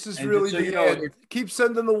that. This is really the end. Keep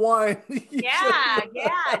sending the wine. Yeah.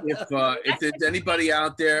 If there's anybody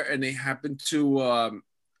out there and they happen to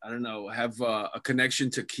I don't know, have a connection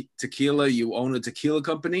to tequila, you own a tequila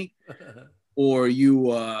company, or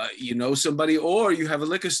you know somebody, or you have a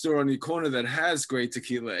liquor store on your corner that has great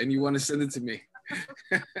tequila and you want to send it to me.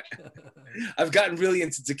 I've gotten really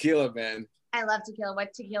into tequila, man. I love tequila.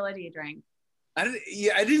 What tequila do you drink? I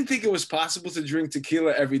didn't think it was possible to drink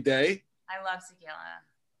tequila every day. I love tequila.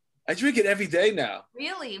 I drink it every day now.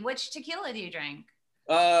 Really? Which tequila do you drink?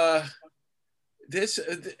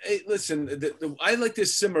 Listen, I like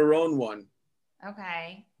this Cimarron one.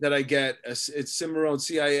 Okay. That I get. It's Cimarron,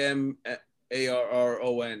 Cimarron.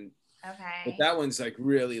 Okay. But that one's like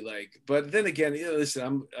really like. But then again,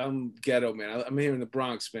 listen, I'm ghetto, man. I'm here in the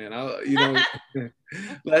Bronx, man.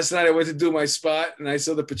 Last night I went to do my spot and I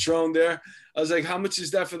saw the Patron there. I was like, how much is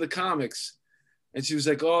that for the comics? And she was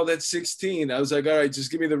like, oh, that's 16. I was like, all right,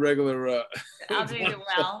 just give me the regular. I'll do it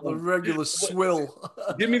well. The regular swill.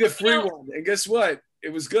 Give me the free one. And guess what?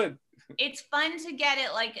 It was good. It's fun to get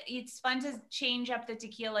it, like, it's fun to change up the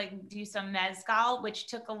tequila and do some mezcal, which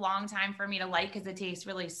took a long time for me to like because it tastes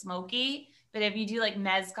really smoky. But if you do like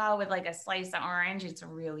mezcal with like a slice of orange, it's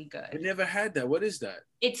really good. I never had that. What is that?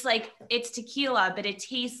 It's like, it's tequila, but it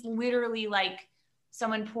tastes literally like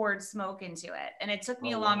someone poured smoke into it. And it took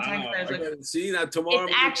me a long time. See, now tomorrow.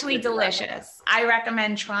 It's actually delicious. I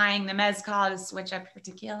recommend trying the mezcal to switch up your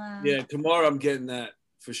tequila. Yeah, tomorrow I'm getting that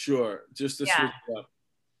for sure. Just to switch it up.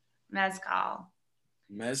 Mezcal.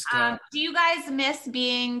 Mezcal. Do you guys miss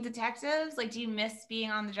being detectives? Like, do you miss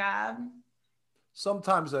being on the job?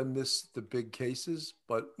 Sometimes I miss the big cases,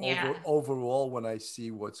 but overall, when I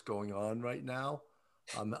see what's going on right now,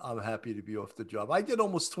 I'm happy to be off the job. I did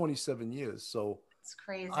almost 27 years, so it's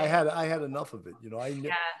crazy. I had enough of it. You know,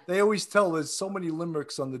 they always tell there's so many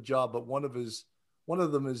limericks on the job, but one of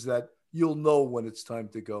them is that you'll know when it's time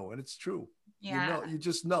to go, and it's true. Yeah, you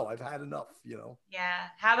just know. I've had enough. You know. Yeah.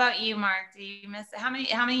 How about you, Mark? Do you miss how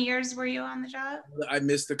many years were you on the job? I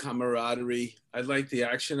miss the camaraderie. I like the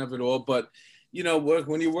action of it all, but. You know,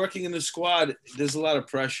 when you're working in the squad, there's a lot of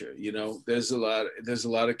pressure. You know, there's a lot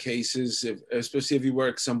of cases, especially if you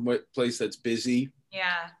work some place that's busy.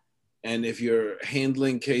 Yeah. And if you're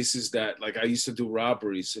handling cases that, like, I used to do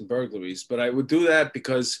robberies and burglaries, but I would do that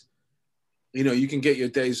because, you know, you can get your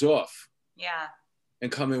days off. Yeah. And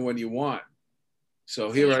come in when you want.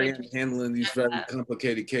 So here I am handling these very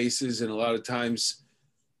complicated cases, and a lot of times,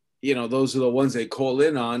 you know, those are the ones they call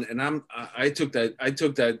in on, and I took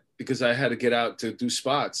that because I had to get out to do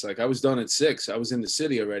spots. Like, I was done at 6. I was in the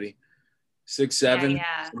city already, 6, 7.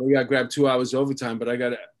 Yeah. So we got grabbed 2 hours overtime, but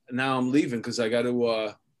now I'm leaving because I got to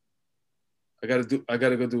go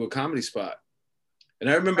do a comedy spot. And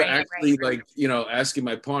I remember like, you know, asking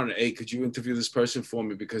my partner, "Hey, could you interview this person for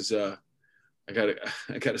me because I got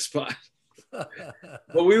a spot."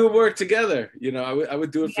 But we would work together, you know. I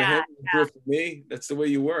would do it for him, do it for me. That's the way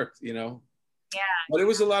you worked, you know. Yeah. But it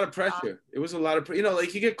was a lot of pressure. It was a lot of, you know,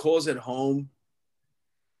 like you get calls at home.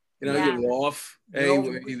 You know, you're off.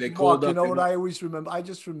 Hey, they called Mark, up. You know what I always remember? I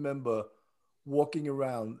just remember walking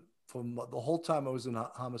around from the whole time I was in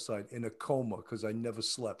homicide in a coma because I never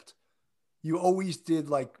slept. You always did,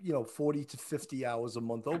 like, you know, 40 to 50 hours a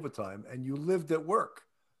month overtime, and you lived at work.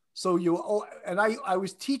 So I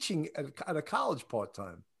was teaching at a college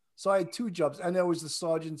part-time. So I had 2 jobs, and I was the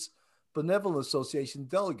Sergeant's Benevolent Association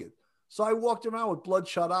delegate. So I walked around with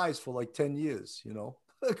bloodshot eyes for like 10 years, you know,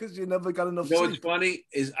 because you never got enough sleep. What's funny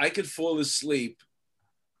is I could fall asleep.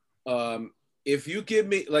 If you give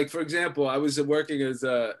me, like, for example, I was working as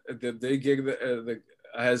a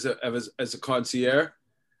concierge,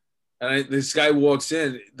 and this guy walks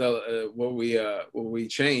in when we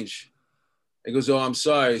change. He goes, "Oh, I'm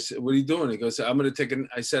sorry." I said, "What are you doing?" He goes, I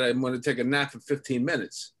said, "I'm going to take a nap for 15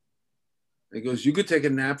 minutes. He goes, "You could take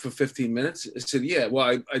a nap for 15 minutes?" I said, "Yeah,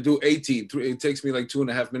 well, I do 18. It takes me like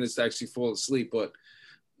 2.5 minutes to actually fall asleep. But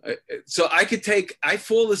so I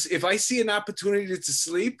fall asleep. If I see an opportunity to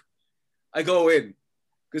sleep, I go in.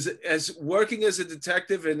 Because as working as a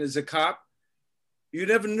detective and as a cop, you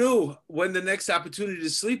never knew when the next opportunity to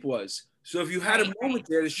sleep was. So if you had a moment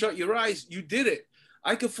there to shut your eyes, you did it.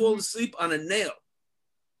 I could fall asleep on a nail.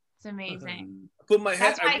 It's amazing. Put my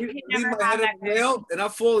head, I leave my head on the nail, and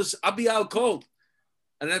I'll be out cold.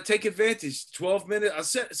 And I take advantage. 12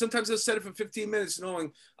 minutes. Sometimes I'll set it for 15 minutes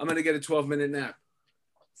knowing I'm going to get a 12-minute nap.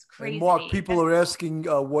 It's crazy. And Mark, people are asking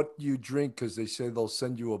what you drink because they say they'll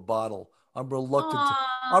send you a bottle. I'm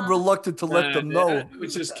reluctant to let them know. I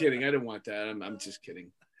was just kidding. I didn't want that. I'm just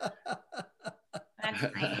kidding.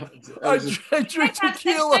 I drink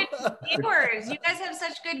tequila. Viewers, you guys have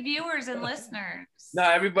such good viewers and listeners. No,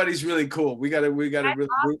 everybody's really cool. We got a really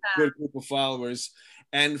good group of followers.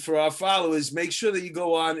 And for our followers, make sure that you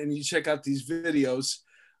go on and you check out these videos.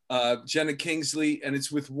 Jenna Kingsley, and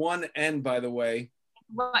it's with 1 N, by the way.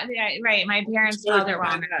 Well, yeah, right. My parents spelled it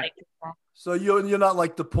wrong. So you're not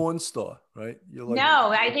like the porn star, right? You're like,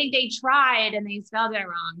 no, I think they tried and they spelled it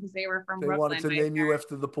wrong because they were from Brooklyn. They wanted to name you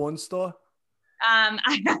after the porn star? And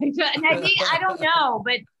I think, I don't know,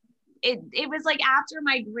 but it was like after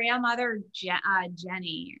my grandmother,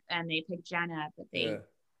 Jenny, and they picked Jenna, but they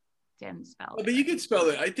didn't spell it. But you can spell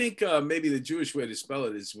it. I think maybe the Jewish way to spell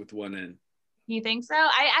it is with 1 N. You think so?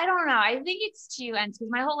 I don't know. I think it's 2 N's because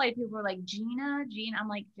my whole life people were like Gina. I'm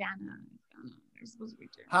like Jenna. They're supposed to be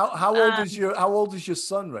Jenna. How old is your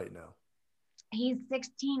son right now? He's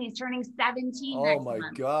 16. He's turning 17. Oh my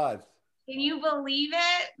God! Can you believe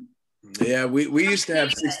it? Yeah, we used to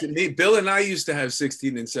have 16. Bill and I used to have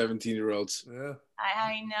 16 and 17-year-olds. Yeah.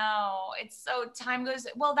 I know. It's so time goes.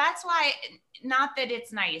 Well, that's why, not that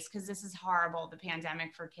it's nice, because this is horrible, the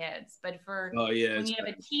pandemic for kids, but for when you have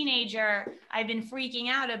a teenager, I've been freaking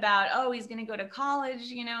out about, oh, he's going to go to college,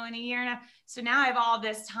 you know, in a year and a half. So now I have all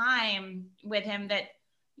this time with him that,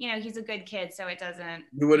 you know, he's a good kid. So it doesn't.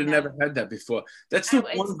 You would have never had that before. That's the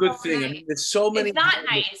one good thing. Nice. I mean, there's so many. It's not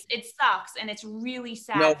nice. It sucks. And it's really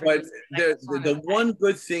sad. No, but the one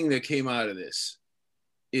good thing that came out of this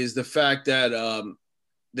is the fact that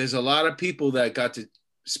there's a lot of people that got to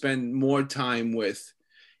spend more time with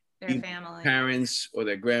their family, parents or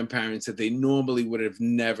their grandparents that they normally would have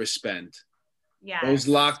never spent. Yeah. Those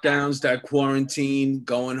lockdowns, that quarantine,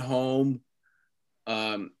 going home,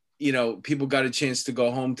 you know, people got a chance to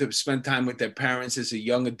go home to spend time with their parents as a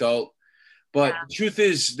young adult. But the truth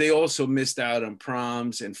is, they also missed out on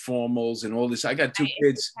proms and formals and all this. I got two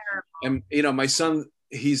kids, and you know, my son,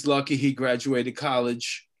 he's lucky he graduated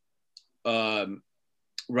college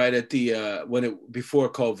right at the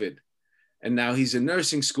before COVID, and now he's in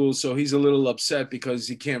nursing school, so he's a little upset because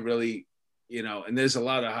he can't really, you know. And there's a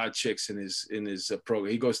lot of hot chicks in his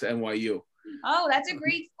program. He goes to NYU. Oh, that's a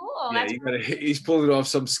great school. Yeah, he's pulling off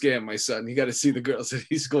some scam, my son. You got to see the girls that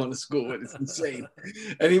he's going to school with. It's insane.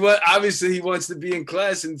 And obviously he wants to be in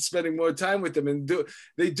class and spending more time with them. And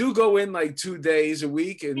they do go in like 2 days a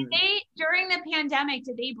week. And during the pandemic,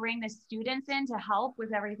 did they bring the students in to help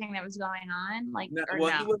with everything that was going on?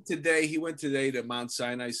 He went today to Mount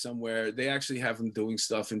Sinai somewhere. They actually have him doing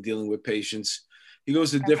stuff and dealing with patients. He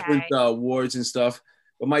goes to different wards and stuff.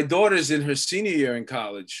 But my daughter's in her senior year in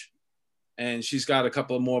college, and she's got a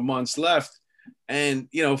couple of more months left. And,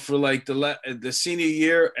 you know, for like the senior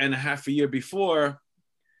year and a half a year before,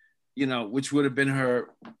 you know, which would have been her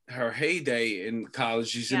heyday in college,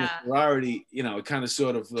 she's in a sorority, you know, kind of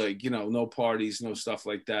sort of like, you know, no parties, no stuff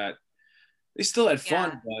like that. They still had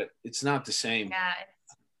fun, but it's not the same. Yeah,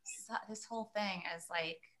 this whole thing is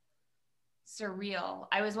like surreal.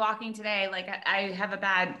 I was walking today, like I have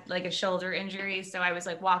a shoulder injury. So I was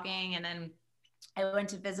like walking, and then I went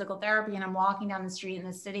to physical therapy, and I'm walking down the street in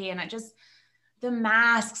the city, and the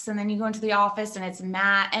masks, and then you go into the office and it's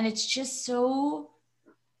matte, and it's just so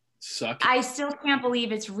sucky. I still can't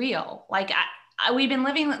believe it's real. Like we've been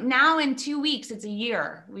living now in 2 weeks. It's a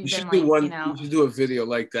year. You should do a video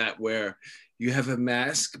like that where you have a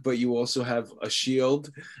mask, but you also have a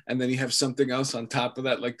shield, and then you have something else on top of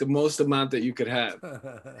that, like the most amount that you could have.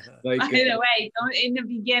 Like, by the way, in the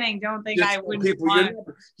beginning, don't think I wouldn't.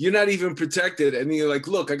 You're not even protected, and you're like,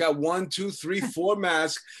 look, I got 1, 2, 3, 4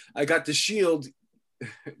 masks. I got the shield.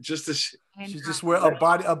 She just wear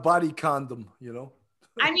a body condom, you know.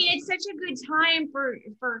 I mean, it's such a good time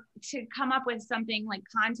to come up with something like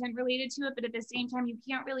content related to it, but at the same time, you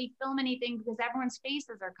can't really film anything because everyone's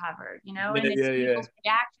faces are covered, you know, and it's people's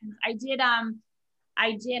reactions.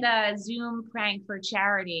 I did a Zoom prank for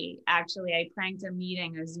charity. Actually, I pranked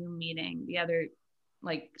a Zoom meeting the other,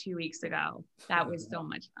 like 2 weeks ago. That was so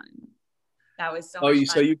much fun.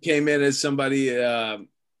 So you came in as somebody,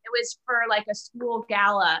 it was for like a school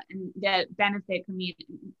gala and that benefit community.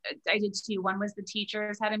 I did 2. One was the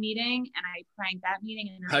teachers had a meeting, and I pranked that meeting.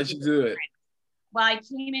 And how'd you do it? Well, I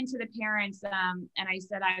came into the parents and I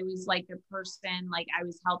said I was like the person, like I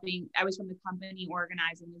was from the company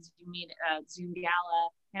organizing this Zoom gala,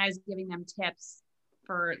 and I was giving them tips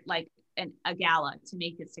for like a gala to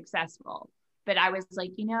make it successful. But I was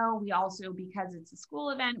like, you know, we also, because it's a school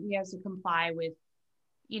event, we have to comply with,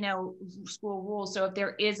 you know, school rules. So if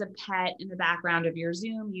there is a pet in the background of your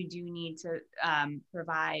Zoom, you do need to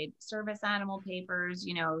provide service animal papers,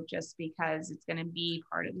 you know, just because it's going to be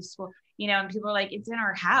part of the school, you know. And people are like, it's in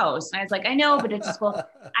our house. And I was like, I know, but it's a school.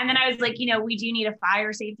 And then I was like, you know, we do need a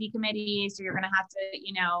fire safety committee. So you're going to have to,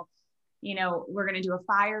 you know, we're going to do a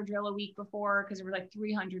fire drill a week before, because there were like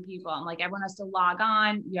 300 people. I'm like, everyone has to log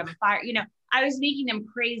on. You have a fire, you know. I was making them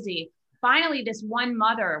crazy. Finally, this one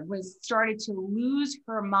mother started to lose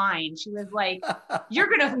her mind. She was like, you're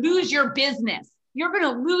going to lose your business. You're going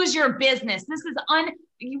to lose your business. This is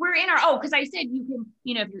we're in because I said you can,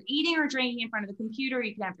 you know, if you're eating or drinking in front of the computer,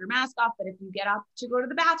 you can have your mask off. But if you get up to go to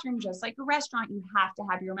the bathroom, just like a restaurant, you have to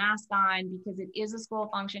have your mask on because it is a school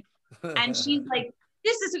function. And she's like,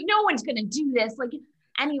 no one's going to do this. Like,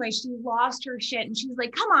 anyway, she lost her shit. And she's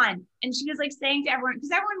like, come on. And she was like saying to everyone,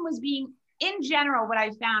 because everyone was being, in general, what I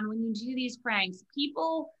found when you do these pranks,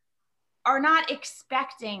 people are not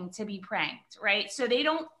expecting to be pranked, right? So they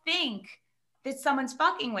don't think that someone's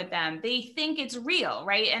fucking with them. They think it's real,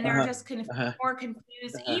 right? And they're just more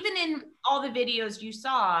confused. Even in all the videos you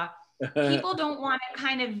saw, people don't want to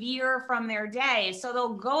kind of veer from their day. So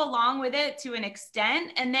they'll go along with it to an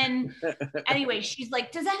extent. And then anyway, she's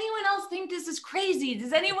like, does anyone else think this is crazy?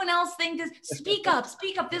 Does anyone else think this? Speak up,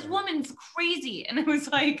 speak up. This woman's crazy. And it was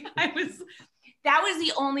like, that was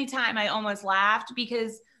the only time I almost laughed,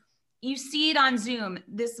 because you see it on Zoom.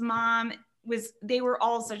 This mom they were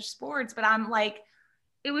all such sports, but I'm like,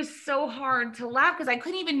 it was so hard to laugh because I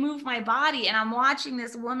couldn't even move my body. And I'm watching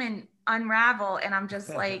this woman unravel, and I'm just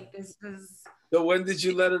like, this is. So when did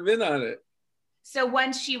you let him in on it? So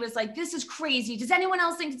once she was like, this is crazy. Does anyone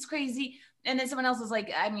else think it's crazy? And then someone else was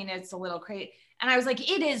like, I mean, it's a little crazy. And I was like,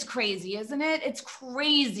 it is crazy, isn't it? It's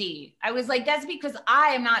crazy. I was like, that's because I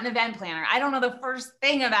am not an event planner. I don't know the first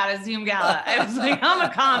thing about a Zoom gala. I was like, I'm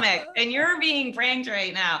a comic and you're being pranked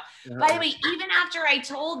right now. By the way, even after I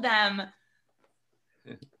told them,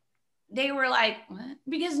 they were like, what?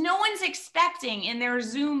 Because no one's expecting in their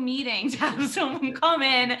Zoom meeting to have someone come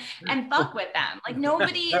in and fuck with them. Like,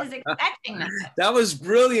 nobody is expecting that. That was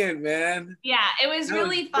brilliant, man. Yeah, it was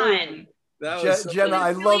really fun. That was Jenna, I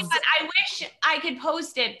really love. I wish I could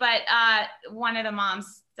post it, but one of the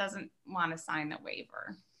moms doesn't want to sign the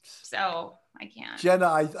waiver, so I can't. Jenna,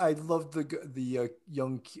 I love the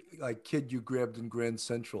young kid you grabbed in Grand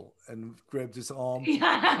Central and grabbed his arm.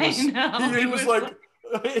 Yeah, I know. He was like.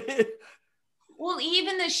 Well,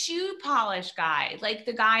 even the shoe polish guy, like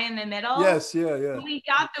the guy in the middle. Yes, yeah. We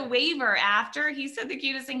got the waiver after. He said the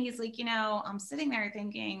cutest thing. He's like, I'm sitting there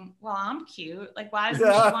thinking, well, I'm cute. Like, why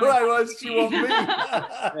doesn't she want me?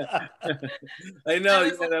 I know.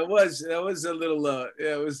 That was a little.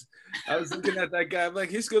 It was. I was looking at that guy. I'm like,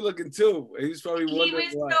 he's good looking too. He was probably wondering.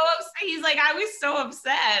 He was so upset. He's like, I was so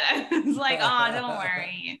upset. I was like, oh, don't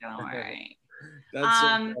worry. That's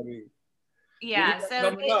so funny. Yeah,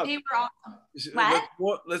 so they were all.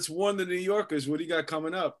 What? Let's warn the New Yorkers. What do you got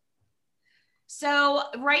coming up? So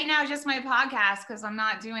right now, just my podcast, because I'm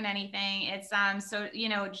not doing anything. It's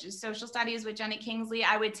social studies with Jenna Kingsley.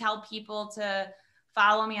 I would tell people to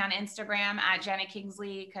follow me on Instagram at Jenna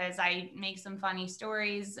Kingsley, because I make some funny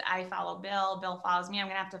stories. I follow Bill. Bill follows me. I'm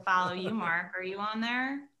gonna have to follow you, Mark. Are you on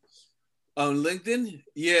there? On LinkedIn?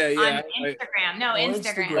 Yeah. On Instagram.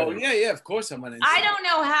 Instagram. Oh, yeah, of course I'm on Instagram. I don't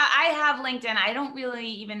know how. I have LinkedIn. I don't really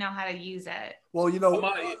even know how to use it. Well,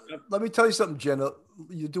 let me tell you something, Jenna.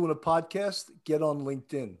 You're doing a podcast, get on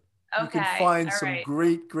LinkedIn. Okay. You can find some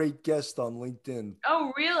great guests on LinkedIn.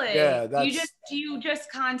 Oh, really? Yeah. Do you just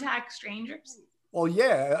contact strangers? Well,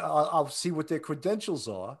 yeah. I'll see what their credentials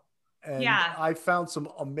are. And yeah. I found some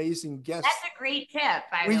amazing guests. That's a great tip,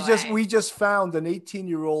 by the way. We just found an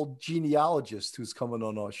 18-year-old genealogist who's coming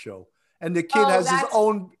on our show. And the kid has his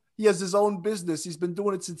own business. He's been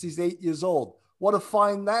doing it since he's 8 years old. What a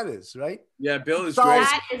find that is, right? Yeah, Bill is great.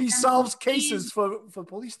 He solves cases for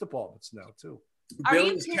police departments now too. Bill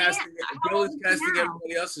is casting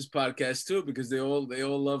everybody else's podcast too, because they all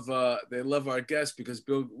love our guests, because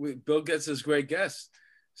Bill gets us great guests.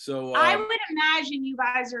 So I would imagine you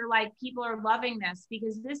guys are like, people are loving this,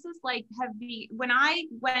 because this is like heavy. When I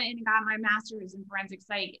went and got my master's in forensic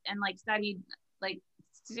psych and like studied like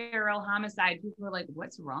serial homicide, people were like,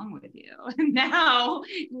 what's wrong with you? And now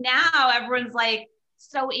everyone's like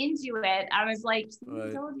so into it. I was like,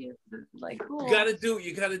 I told you, like, cool. You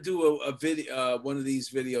gotta do a video, one of these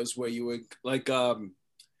videos where you would like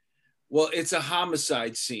well, it's a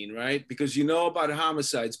homicide scene, right? Because you know about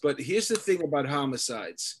homicides. But here's the thing about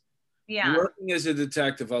homicides. Yeah. Working as a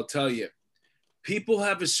detective, I'll tell you, people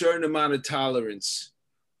have a certain amount of tolerance.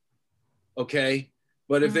 Okay?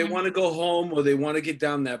 But if they want to go home or they want to get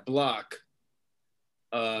down that block,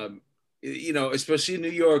 especially New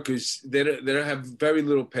Yorkers, they have very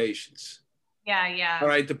little patience. Yeah. All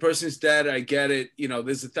right, the person's dead. I get it.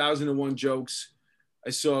 There's 1,001 jokes. I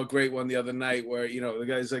saw a great one the other night where, the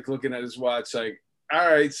guy's like looking at his watch, like, all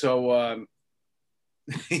right, so, what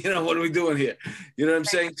are we doing here? You know what I'm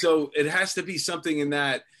saying? So it has to be something in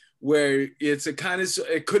that where it's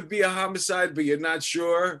it could be a homicide, but you're not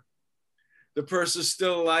sure. The person's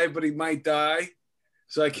still alive, but he might die.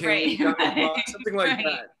 So I can't, something like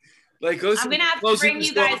that. Like, listen, I'm going to have to bring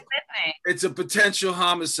you guys with me. It's a potential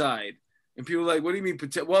homicide. And people are like, what do you mean?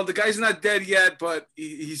 Well, the guy's not dead yet, but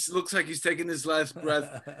he looks like he's taking his last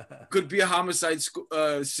breath. Could be a homicide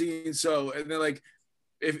scene. So, and they're like,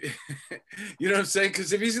 if you know what I'm saying,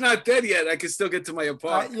 because if he's not dead yet, I can still get to my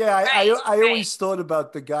apartment. I always thought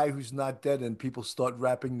about the guy who's not dead, and people start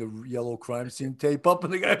wrapping the yellow crime scene tape up,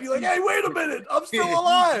 and the guy be like, "Hey, wait a minute, I'm still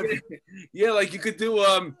alive." Yeah, like you could do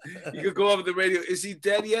you could go over the radio. Is he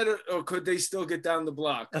dead yet, or could they still get down the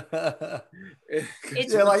block?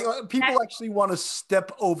 Yeah, like people actually want to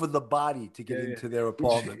step over the body to get into their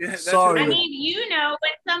apartment. Sorry. I mean, you know,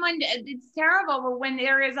 when someone, it's terrible, but when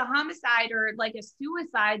there is a homicide or like a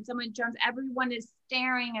suicide, someone jumps, everyone is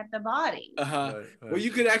staring at the body. Right. Well,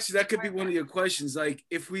 you could actually, that could be one of your questions. Like,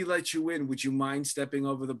 if we let you in, would you mind stepping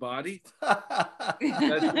over the body? If I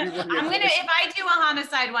do a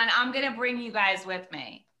homicide one, I'm gonna bring you guys with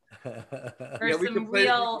me. We could play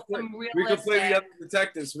the other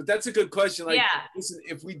detectives, but that's a good question. Like, listen,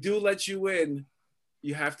 if we do let you in,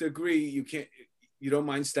 you have to agree you don't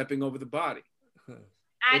mind stepping over the body.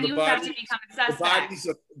 And you have to become a suspect.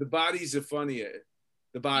 The bodies are funnier.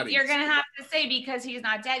 The bodies. You're gonna have to say, because he's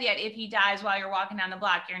not dead yet, if he dies while you're walking down the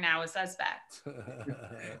block, you're now a suspect.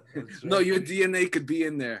 Right. No, your DNA could be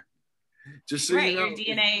in there. Just so you know, your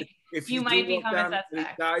DNA. If you might become a suspect. And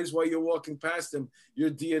he dies while you're walking past him, your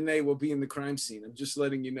DNA will be in the crime scene. I'm just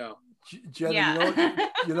letting you know. Jenny,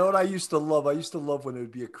 you know what I used to love? I used to love when there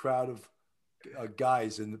would be a crowd of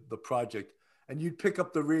guys in the project, and you'd pick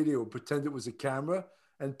up the radio and pretend it was a camera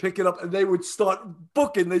and pick it up, and they would start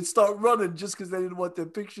booking. They'd start running just because they didn't want their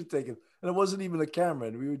picture taken. And it wasn't even a camera,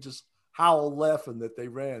 and we would just howl laughing that they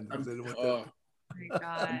ran. Because they didn't want my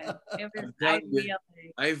God. It was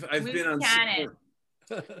I've been on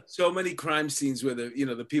so many crime scenes where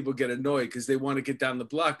the people get annoyed because they want to get down the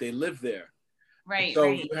block. They live there. Right.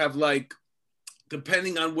 So you have, like,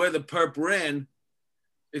 depending on where the perp ran,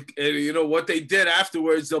 what they did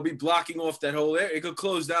afterwards, they'll be blocking off that whole area. It could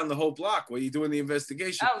close down the whole block while you're doing the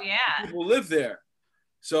investigation. Oh yeah. People live there.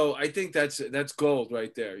 So I think that's gold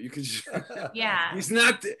right there. You can just, yeah. He's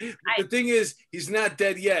not, the thing is, he's not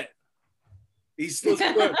dead yet. He's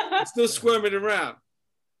still squirming around.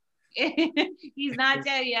 He's not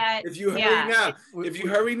dead yet. If you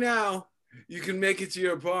hurry now, you can make it to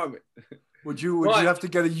your apartment. Would you have to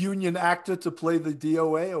get a union actor to play the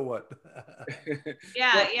DOA or what?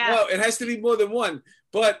 Yeah. No, it has to be more than one.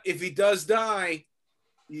 But if he does die,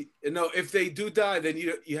 if they do die, then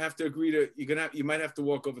you have to agree to you might have to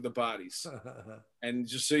walk over the bodies. And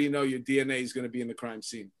just so you know, your DNA is going to be in the crime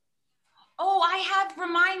scene. Oh,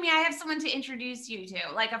 remind me, I have someone to introduce you to,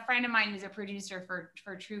 like a friend of mine who's a producer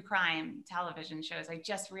for true crime television shows. I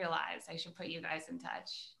just realized I should put you guys in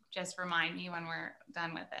touch. Just remind me when we're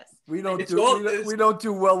done with this. We don't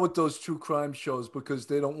do well with those true crime shows because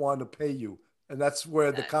they don't want to pay you. And that's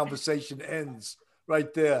where the conversation ends.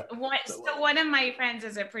 Right there. So one of my friends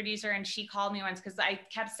is a producer, and she called me once because I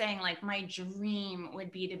kept saying, like, my dream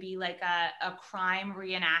would be to be like a crime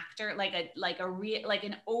reenactor, like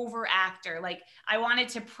an over actor. Like, I wanted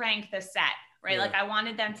to prank the set, right? Yeah. Like, I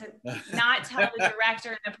wanted them to not tell the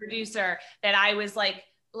director and the producer that I was like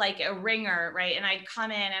a ringer, right? And I'd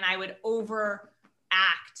come in and I would overact,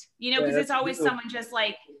 because it's always someone just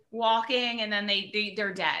like walking and then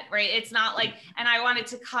they're dead, right? It's not like, and I wanted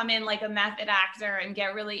to come in like a method actor and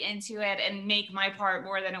get really into it and make my part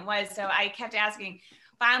more than it was. So I kept asking.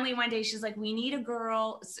 Finally, one day she's like, we need a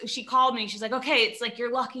girl. So she called me. She's like, okay, it's like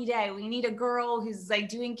your lucky day. We need a girl who's like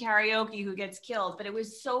doing karaoke who gets killed. But it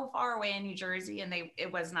was so far away in New Jersey, and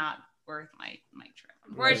it was not worth my trip.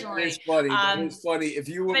 Unfortunately, it's funny. It's funny if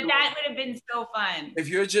you were. But that would have been so fun.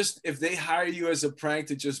 If they hire you as a prank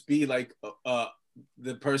to just be like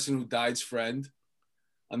the person who died's friend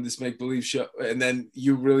on this make-believe show, and then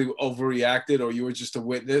you really overreacted, or you were just a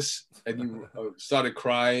witness and you started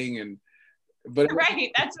crying but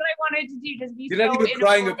right, that's what I wanted to do. Just be. You're not even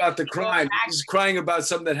crying about the crime. You're just crying about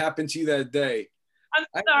something that happened to you that day. I'm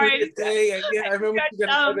sorry. I remember you got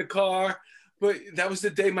out of the car. But that was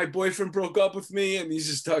the day my boyfriend broke up with me, and you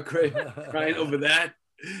just start crying over that.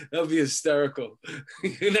 That'll be hysterical.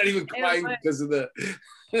 You're not even crying because of the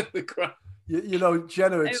crime.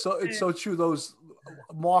 Jenna, it's so true. Those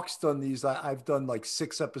Mark's done these. I've done like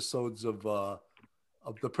 6 episodes of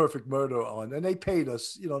The Perfect Murder on, and they paid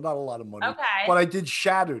us, not a lot of money. Okay. But I did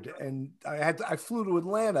Shattered, and I flew to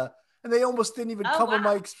Atlanta, and they almost didn't even cover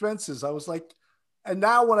my expenses. I was like, and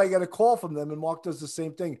now when I get a call from them, and Mark does the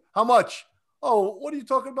same thing, how much? Oh, what are you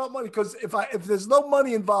talking about money? Because if there's no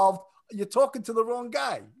money involved, you're talking to the wrong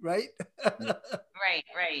guy, right?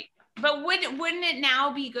 Right. But wouldn't it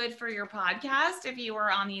now be good for your podcast if you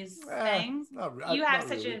were on these things? You have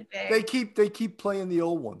such a big. They keep playing the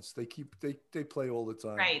old ones. They play all the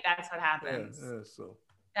time. Right, that's what happens. Yeah, so.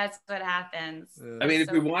 That's what happens. I mean,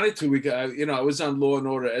 if we wanted to, we could, you know, I was on Law and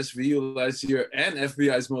Order SVU last year and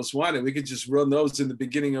FBI's Most Wanted. We could just run those in the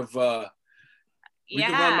beginning of, we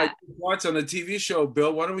could run my parts on a TV show,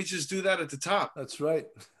 Bill. Why don't we just do that at the top? That's right.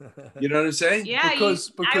 You know what I'm saying? Yeah,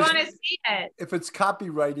 because I want to see it. If it's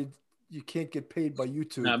copyrighted, you can't get paid by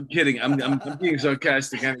YouTube. No, I'm kidding. I'm being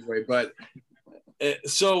sarcastic anyway. But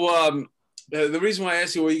the reason why I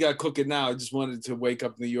asked you what you got cooking now, I just wanted to wake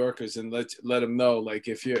up New Yorkers and let them know, like,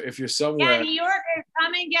 if you're somewhere. Yeah, New Yorkers,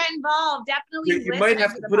 come and get involved. Definitely. You might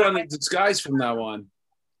have to put on a disguise from now on.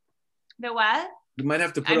 The what? You might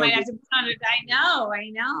have to put on. I might have to put on it. I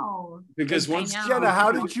know. Because once Jenna,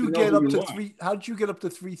 how did you get up to How did you get up to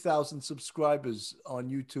 3,000 subscribers on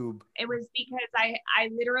YouTube? It was because I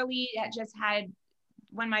literally just had,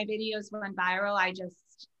 when my videos went viral, I just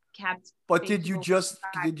kept. But did you just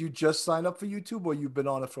sign up for YouTube, or you've been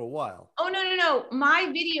on it for a while? Oh no! My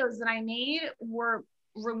videos that I made were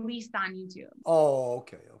released on YouTube. Oh,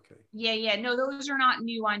 okay. Yeah. No, those are not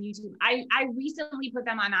new on YouTube. I recently put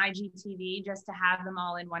them on IGTV just to have them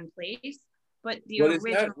all in one place. But the what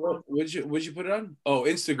original. Is that? What'd you put it on? Oh,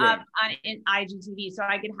 Instagram. In IGTV, so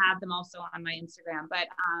I could have them also on my Instagram. But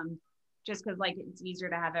just because like it's easier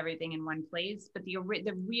to have everything in one place. But the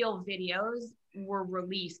real videos were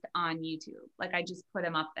released on YouTube. Like I just put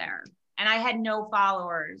them up there. And I had no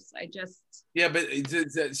followers. Yeah, but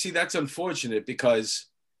see, that's unfortunate because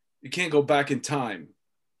you can't go back in time.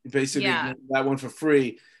 You basically get that one for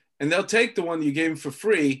free, and they'll take the one you gave them for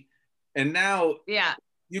free, and now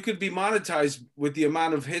you could be monetized with the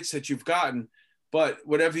amount of hits that you've gotten, but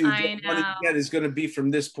whatever you get is going to be from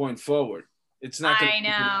this point forward. It's not going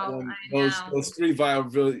to be those 3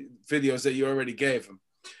 viral videos that you already gave them.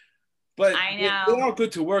 But they're all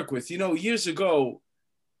good to work with. You know, years ago,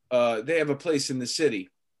 they have a place in the city,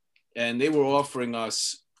 and they were offering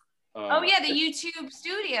us. The YouTube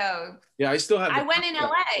studio. Yeah, I still have. I went in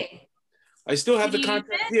LA. I still have the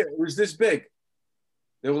content here. It was this big.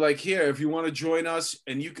 They were like, here, if you want to join us,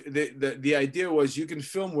 and you, the idea was you can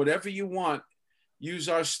film whatever you want, use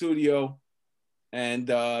our studio, and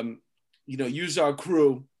use our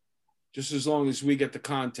crew, just as long as we get the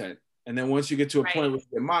content. And then once you get to a point where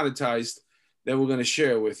you're monetized, then we're going to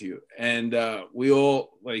share it with you. And we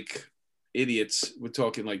all, like idiots, we're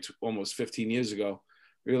talking like almost 15 years ago.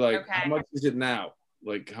 We were like, how much is it now?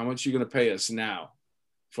 Like, how much are you going to pay us now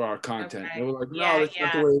for our content? They were like, no, that's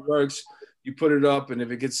not the way it works. You put it up, and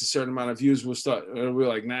if it gets a certain amount of views, we'll start. We're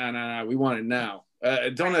like, nah, we want it now.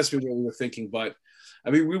 Don't ask me what we were thinking, but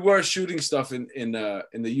I mean, we were shooting stuff in the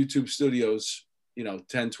YouTube studios,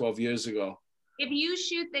 10, 12 years ago. If you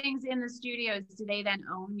shoot things in the studios, do they then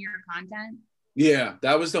own your content? Yeah,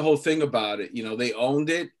 that was the whole thing about it. They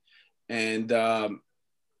owned it, and that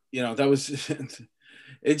was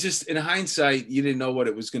it. Just in hindsight, you didn't know what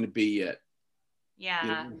it was going to be yet.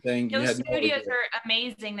 Yeah, those studios are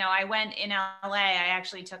amazing though. I went in LA. I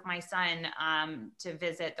actually took my son to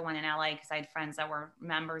visit the one in LA because I had friends that were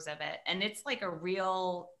members of it, and it's like a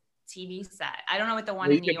real TV set. I don't know what the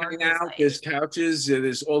one in New York is like. There's couches.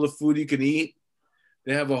 There's all the food you can eat.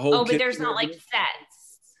 They have a whole. Oh, but there's not like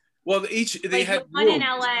sets. Well, they had the one in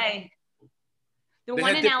LA. The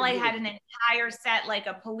one in LA had an entire set, like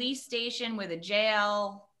a police station with a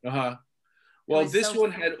jail. Well, this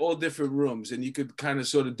one had all different rooms, and you could kind of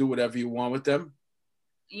sort of do whatever you want with them.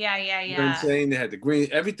 Yeah. You know what I'm saying? They had the green,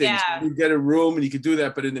 everything. Yeah. So you get a room, and you could do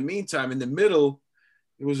that. But in the meantime, in the middle,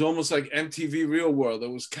 it was almost like MTV Real World. There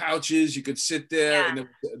was couches. You could sit there, and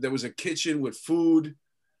there was a kitchen with food.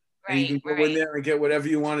 And you can go in there and get whatever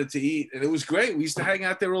you wanted to eat. And it was great. We used to hang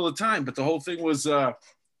out there all the time. But the whole thing was,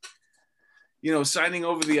 signing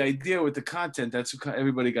over the idea with the content. That's what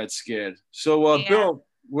everybody got scared. So, Bill,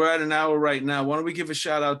 we're at an hour right now. Why don't we give a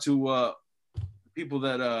shout out to people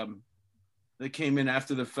that came in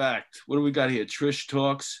after the fact? What do we got here? Trish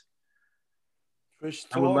Talks.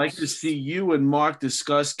 I would like to see you and Mark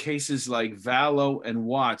discuss cases like Vallow and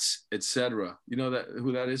Watts, etc. You know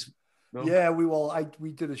who that is? No? Yeah,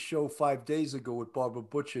 we did a show 5 days ago with Barbara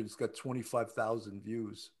Butcher. It's got 25,000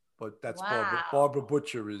 views, but that's Barbara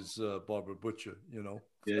Butcher is Barbara Butcher,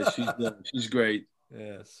 Yeah, she's great.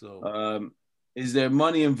 Yeah, so is there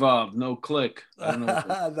money involved? No click. I don't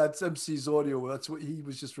know. That's MC's audio. That's what he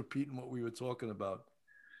was just repeating what we were talking about.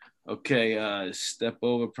 Okay, step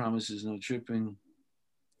over, promises no tripping.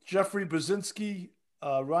 Jeffrey Brzezinski,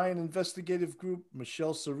 Ryan Investigative Group,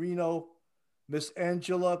 Michelle Serino, Miss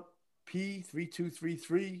Angela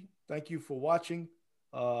P3233. Thank you for watching.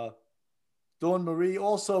 Dawn Marie.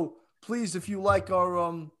 Also, please, if you like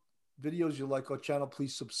our videos, you like our channel,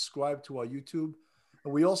 please subscribe to our YouTube.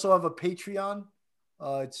 And we also have a Patreon.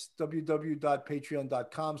 It's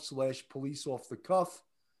www.patreon.com/policeoffthecuff.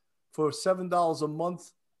 For $7 a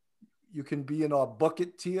month, you can be in our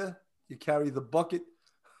bucket tier. You carry the bucket.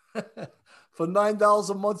 For $9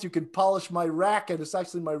 a month, you can polish my rack, and it's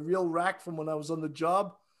actually my real rack from when I was on the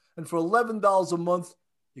job. And for $11 a month,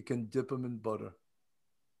 you can dip them in butter.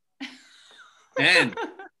 And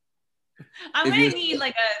I'm going to need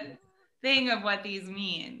like a thing of what these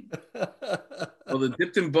mean. Well, the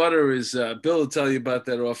dipped in butter is, Bill will tell you about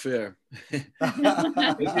that off air.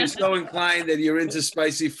 If you're so inclined that you're into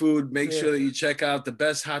spicy food, make sure that you check out the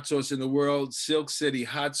best hot sauce in the world, Silk City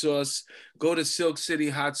Hot Sauce. Go to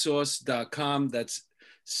silkcityhotsauce.com. That's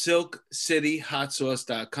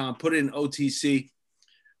silkcityhotsauce.com. Put it in OTC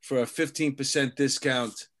for a 15%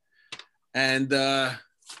 discount. And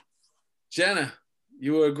Jenna,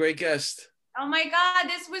 you were a great guest. Oh my God,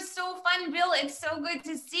 this was so fun, Bill. It's so good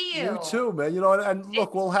to see you. You too, man. You know, and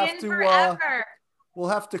look, we'll have to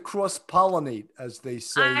cross-pollinate, as they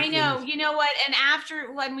say. I know. You know what? And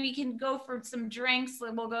after, when we can go for some drinks,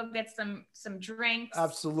 we'll go get some drinks.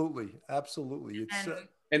 Absolutely. It's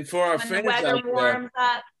and for our fans the weather out warms there,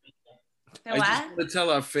 up. I just want to tell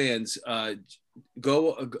our fans,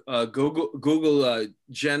 Google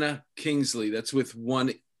Jenna Kingsley. That's with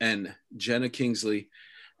one N, Jenna Kingsley,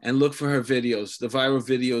 and look for her videos. The viral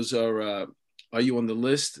videos are You on the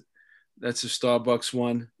List? That's a Starbucks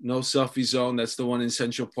one. No Selfie Zone. That's the one in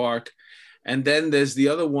Central Park. And then there's the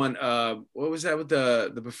other one. What was that with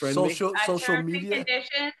the befriend social terms media? And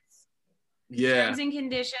conditions. Yeah. Terms and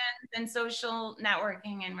conditions and social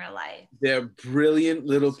networking in real life. They're brilliant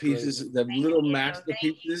little pieces. They're Thank little you. masterpieces.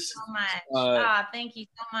 Thank you so much. Thank you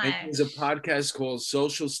so much. There's a podcast called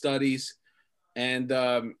Social Studies. And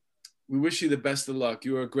we wish you the best of luck.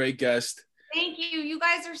 You were a great guest. Thank you. You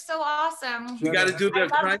guys are so awesome. We got to do the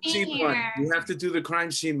crime scene here. one. We have to do the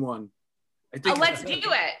crime scene one. I think let's do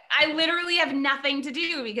it. I literally have nothing to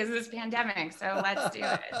do because of this pandemic. So let's do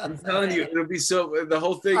it. I'm telling you, it'll be so. The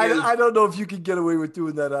whole thing is. I don't know if you can get away with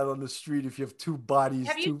doing that out on the street if you have two bodies.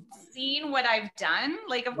 Have you seen what I've done?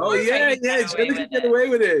 Like, of oh course yeah, Jenna can get away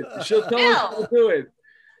with it. She'll tell us how to do it.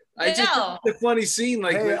 I just think it's a funny scene.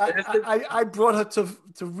 Like, hey, I brought her to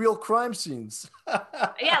real crime scenes.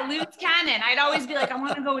 Yeah, loose cannon. I'd always be like, I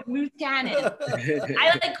want to go with loose cannon.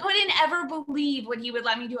 I couldn't ever believe what he would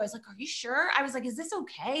let me do. I was like, are you sure? I was like, is this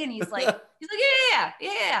okay? And he's like,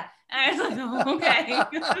 yeah. And I was like, oh, okay.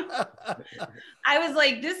 I was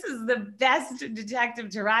like, this is the best detective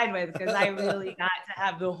to ride with because I really got to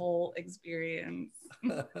have the whole experience.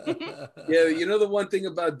 Yeah, you know the one thing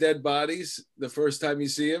about dead bodies, the first time you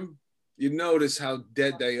see them, you notice how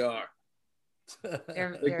dead they are.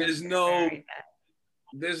 There's no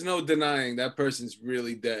denying that person's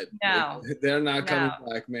really dead. No, they're not coming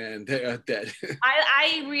back, man. They are dead.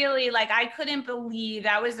 I really I couldn't believe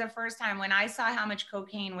that was the first time when I saw how much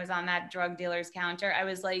cocaine was on that drug dealer's counter. I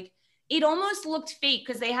was like, it almost looked fake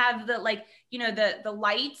because they have the the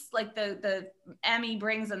lights, like the Emmy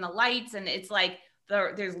brings in the lights, and it's like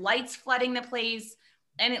there's lights flooding the place.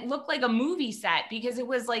 And it looked like a movie set because it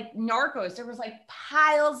was like Narcos. There was like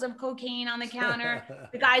piles of cocaine on the counter.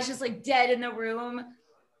 The guy's just like dead in the room.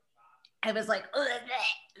 I was like, ugh.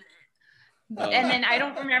 And then I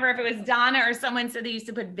don't remember if it was Donna or someone said they used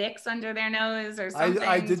to put Vicks under their nose or something.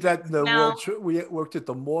 I did that in the we worked at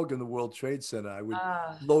the morgue in the World Trade Center. I would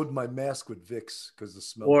load my mask with Vicks because the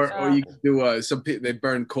smell. Or you could do some people, they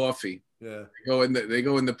burn coffee. Yeah. They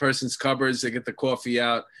go in the person's cupboards. They get the coffee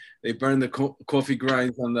out. They burn the coffee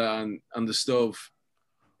grinds on the stove.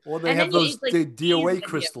 Or they have those the DOA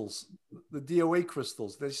crystals. The DOA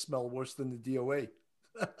crystals. They smell worse than the DOA.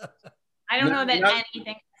 I don't know that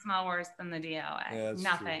anything smell worse than the DOA. Yeah,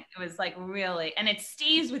 nothing. True. It was like really, and it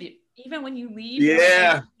stays with you even when you leave.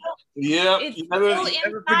 Yeah. It's still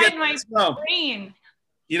inside my brain.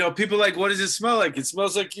 You know, people like, what does it smell like? It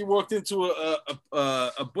smells like you walked into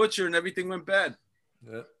a butcher and everything went bad.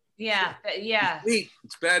 Yeah. It's meat.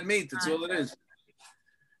 It's bad meat. That's all it is.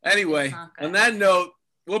 Anyway, on that note,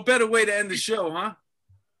 what better way to end the show, huh?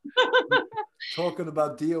 Talking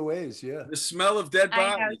about DOAs, yeah. The smell of dead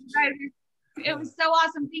bodies. It was so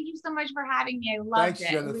awesome. Thank you so much for having me. I loved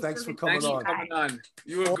it. Jenna. Thanks for coming on.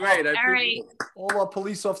 You were great. All right. All our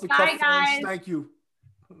police off the cuff fans, thank you.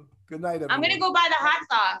 Good night, everyone. I'm going to go buy the hot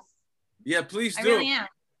sauce. Yeah, please do. I really am.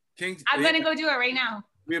 I'm going to go do it right now.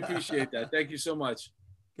 We appreciate that. Thank you so much.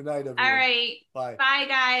 Good night, everyone. All right. Bye. Bye,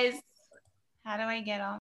 guys. How do I get off?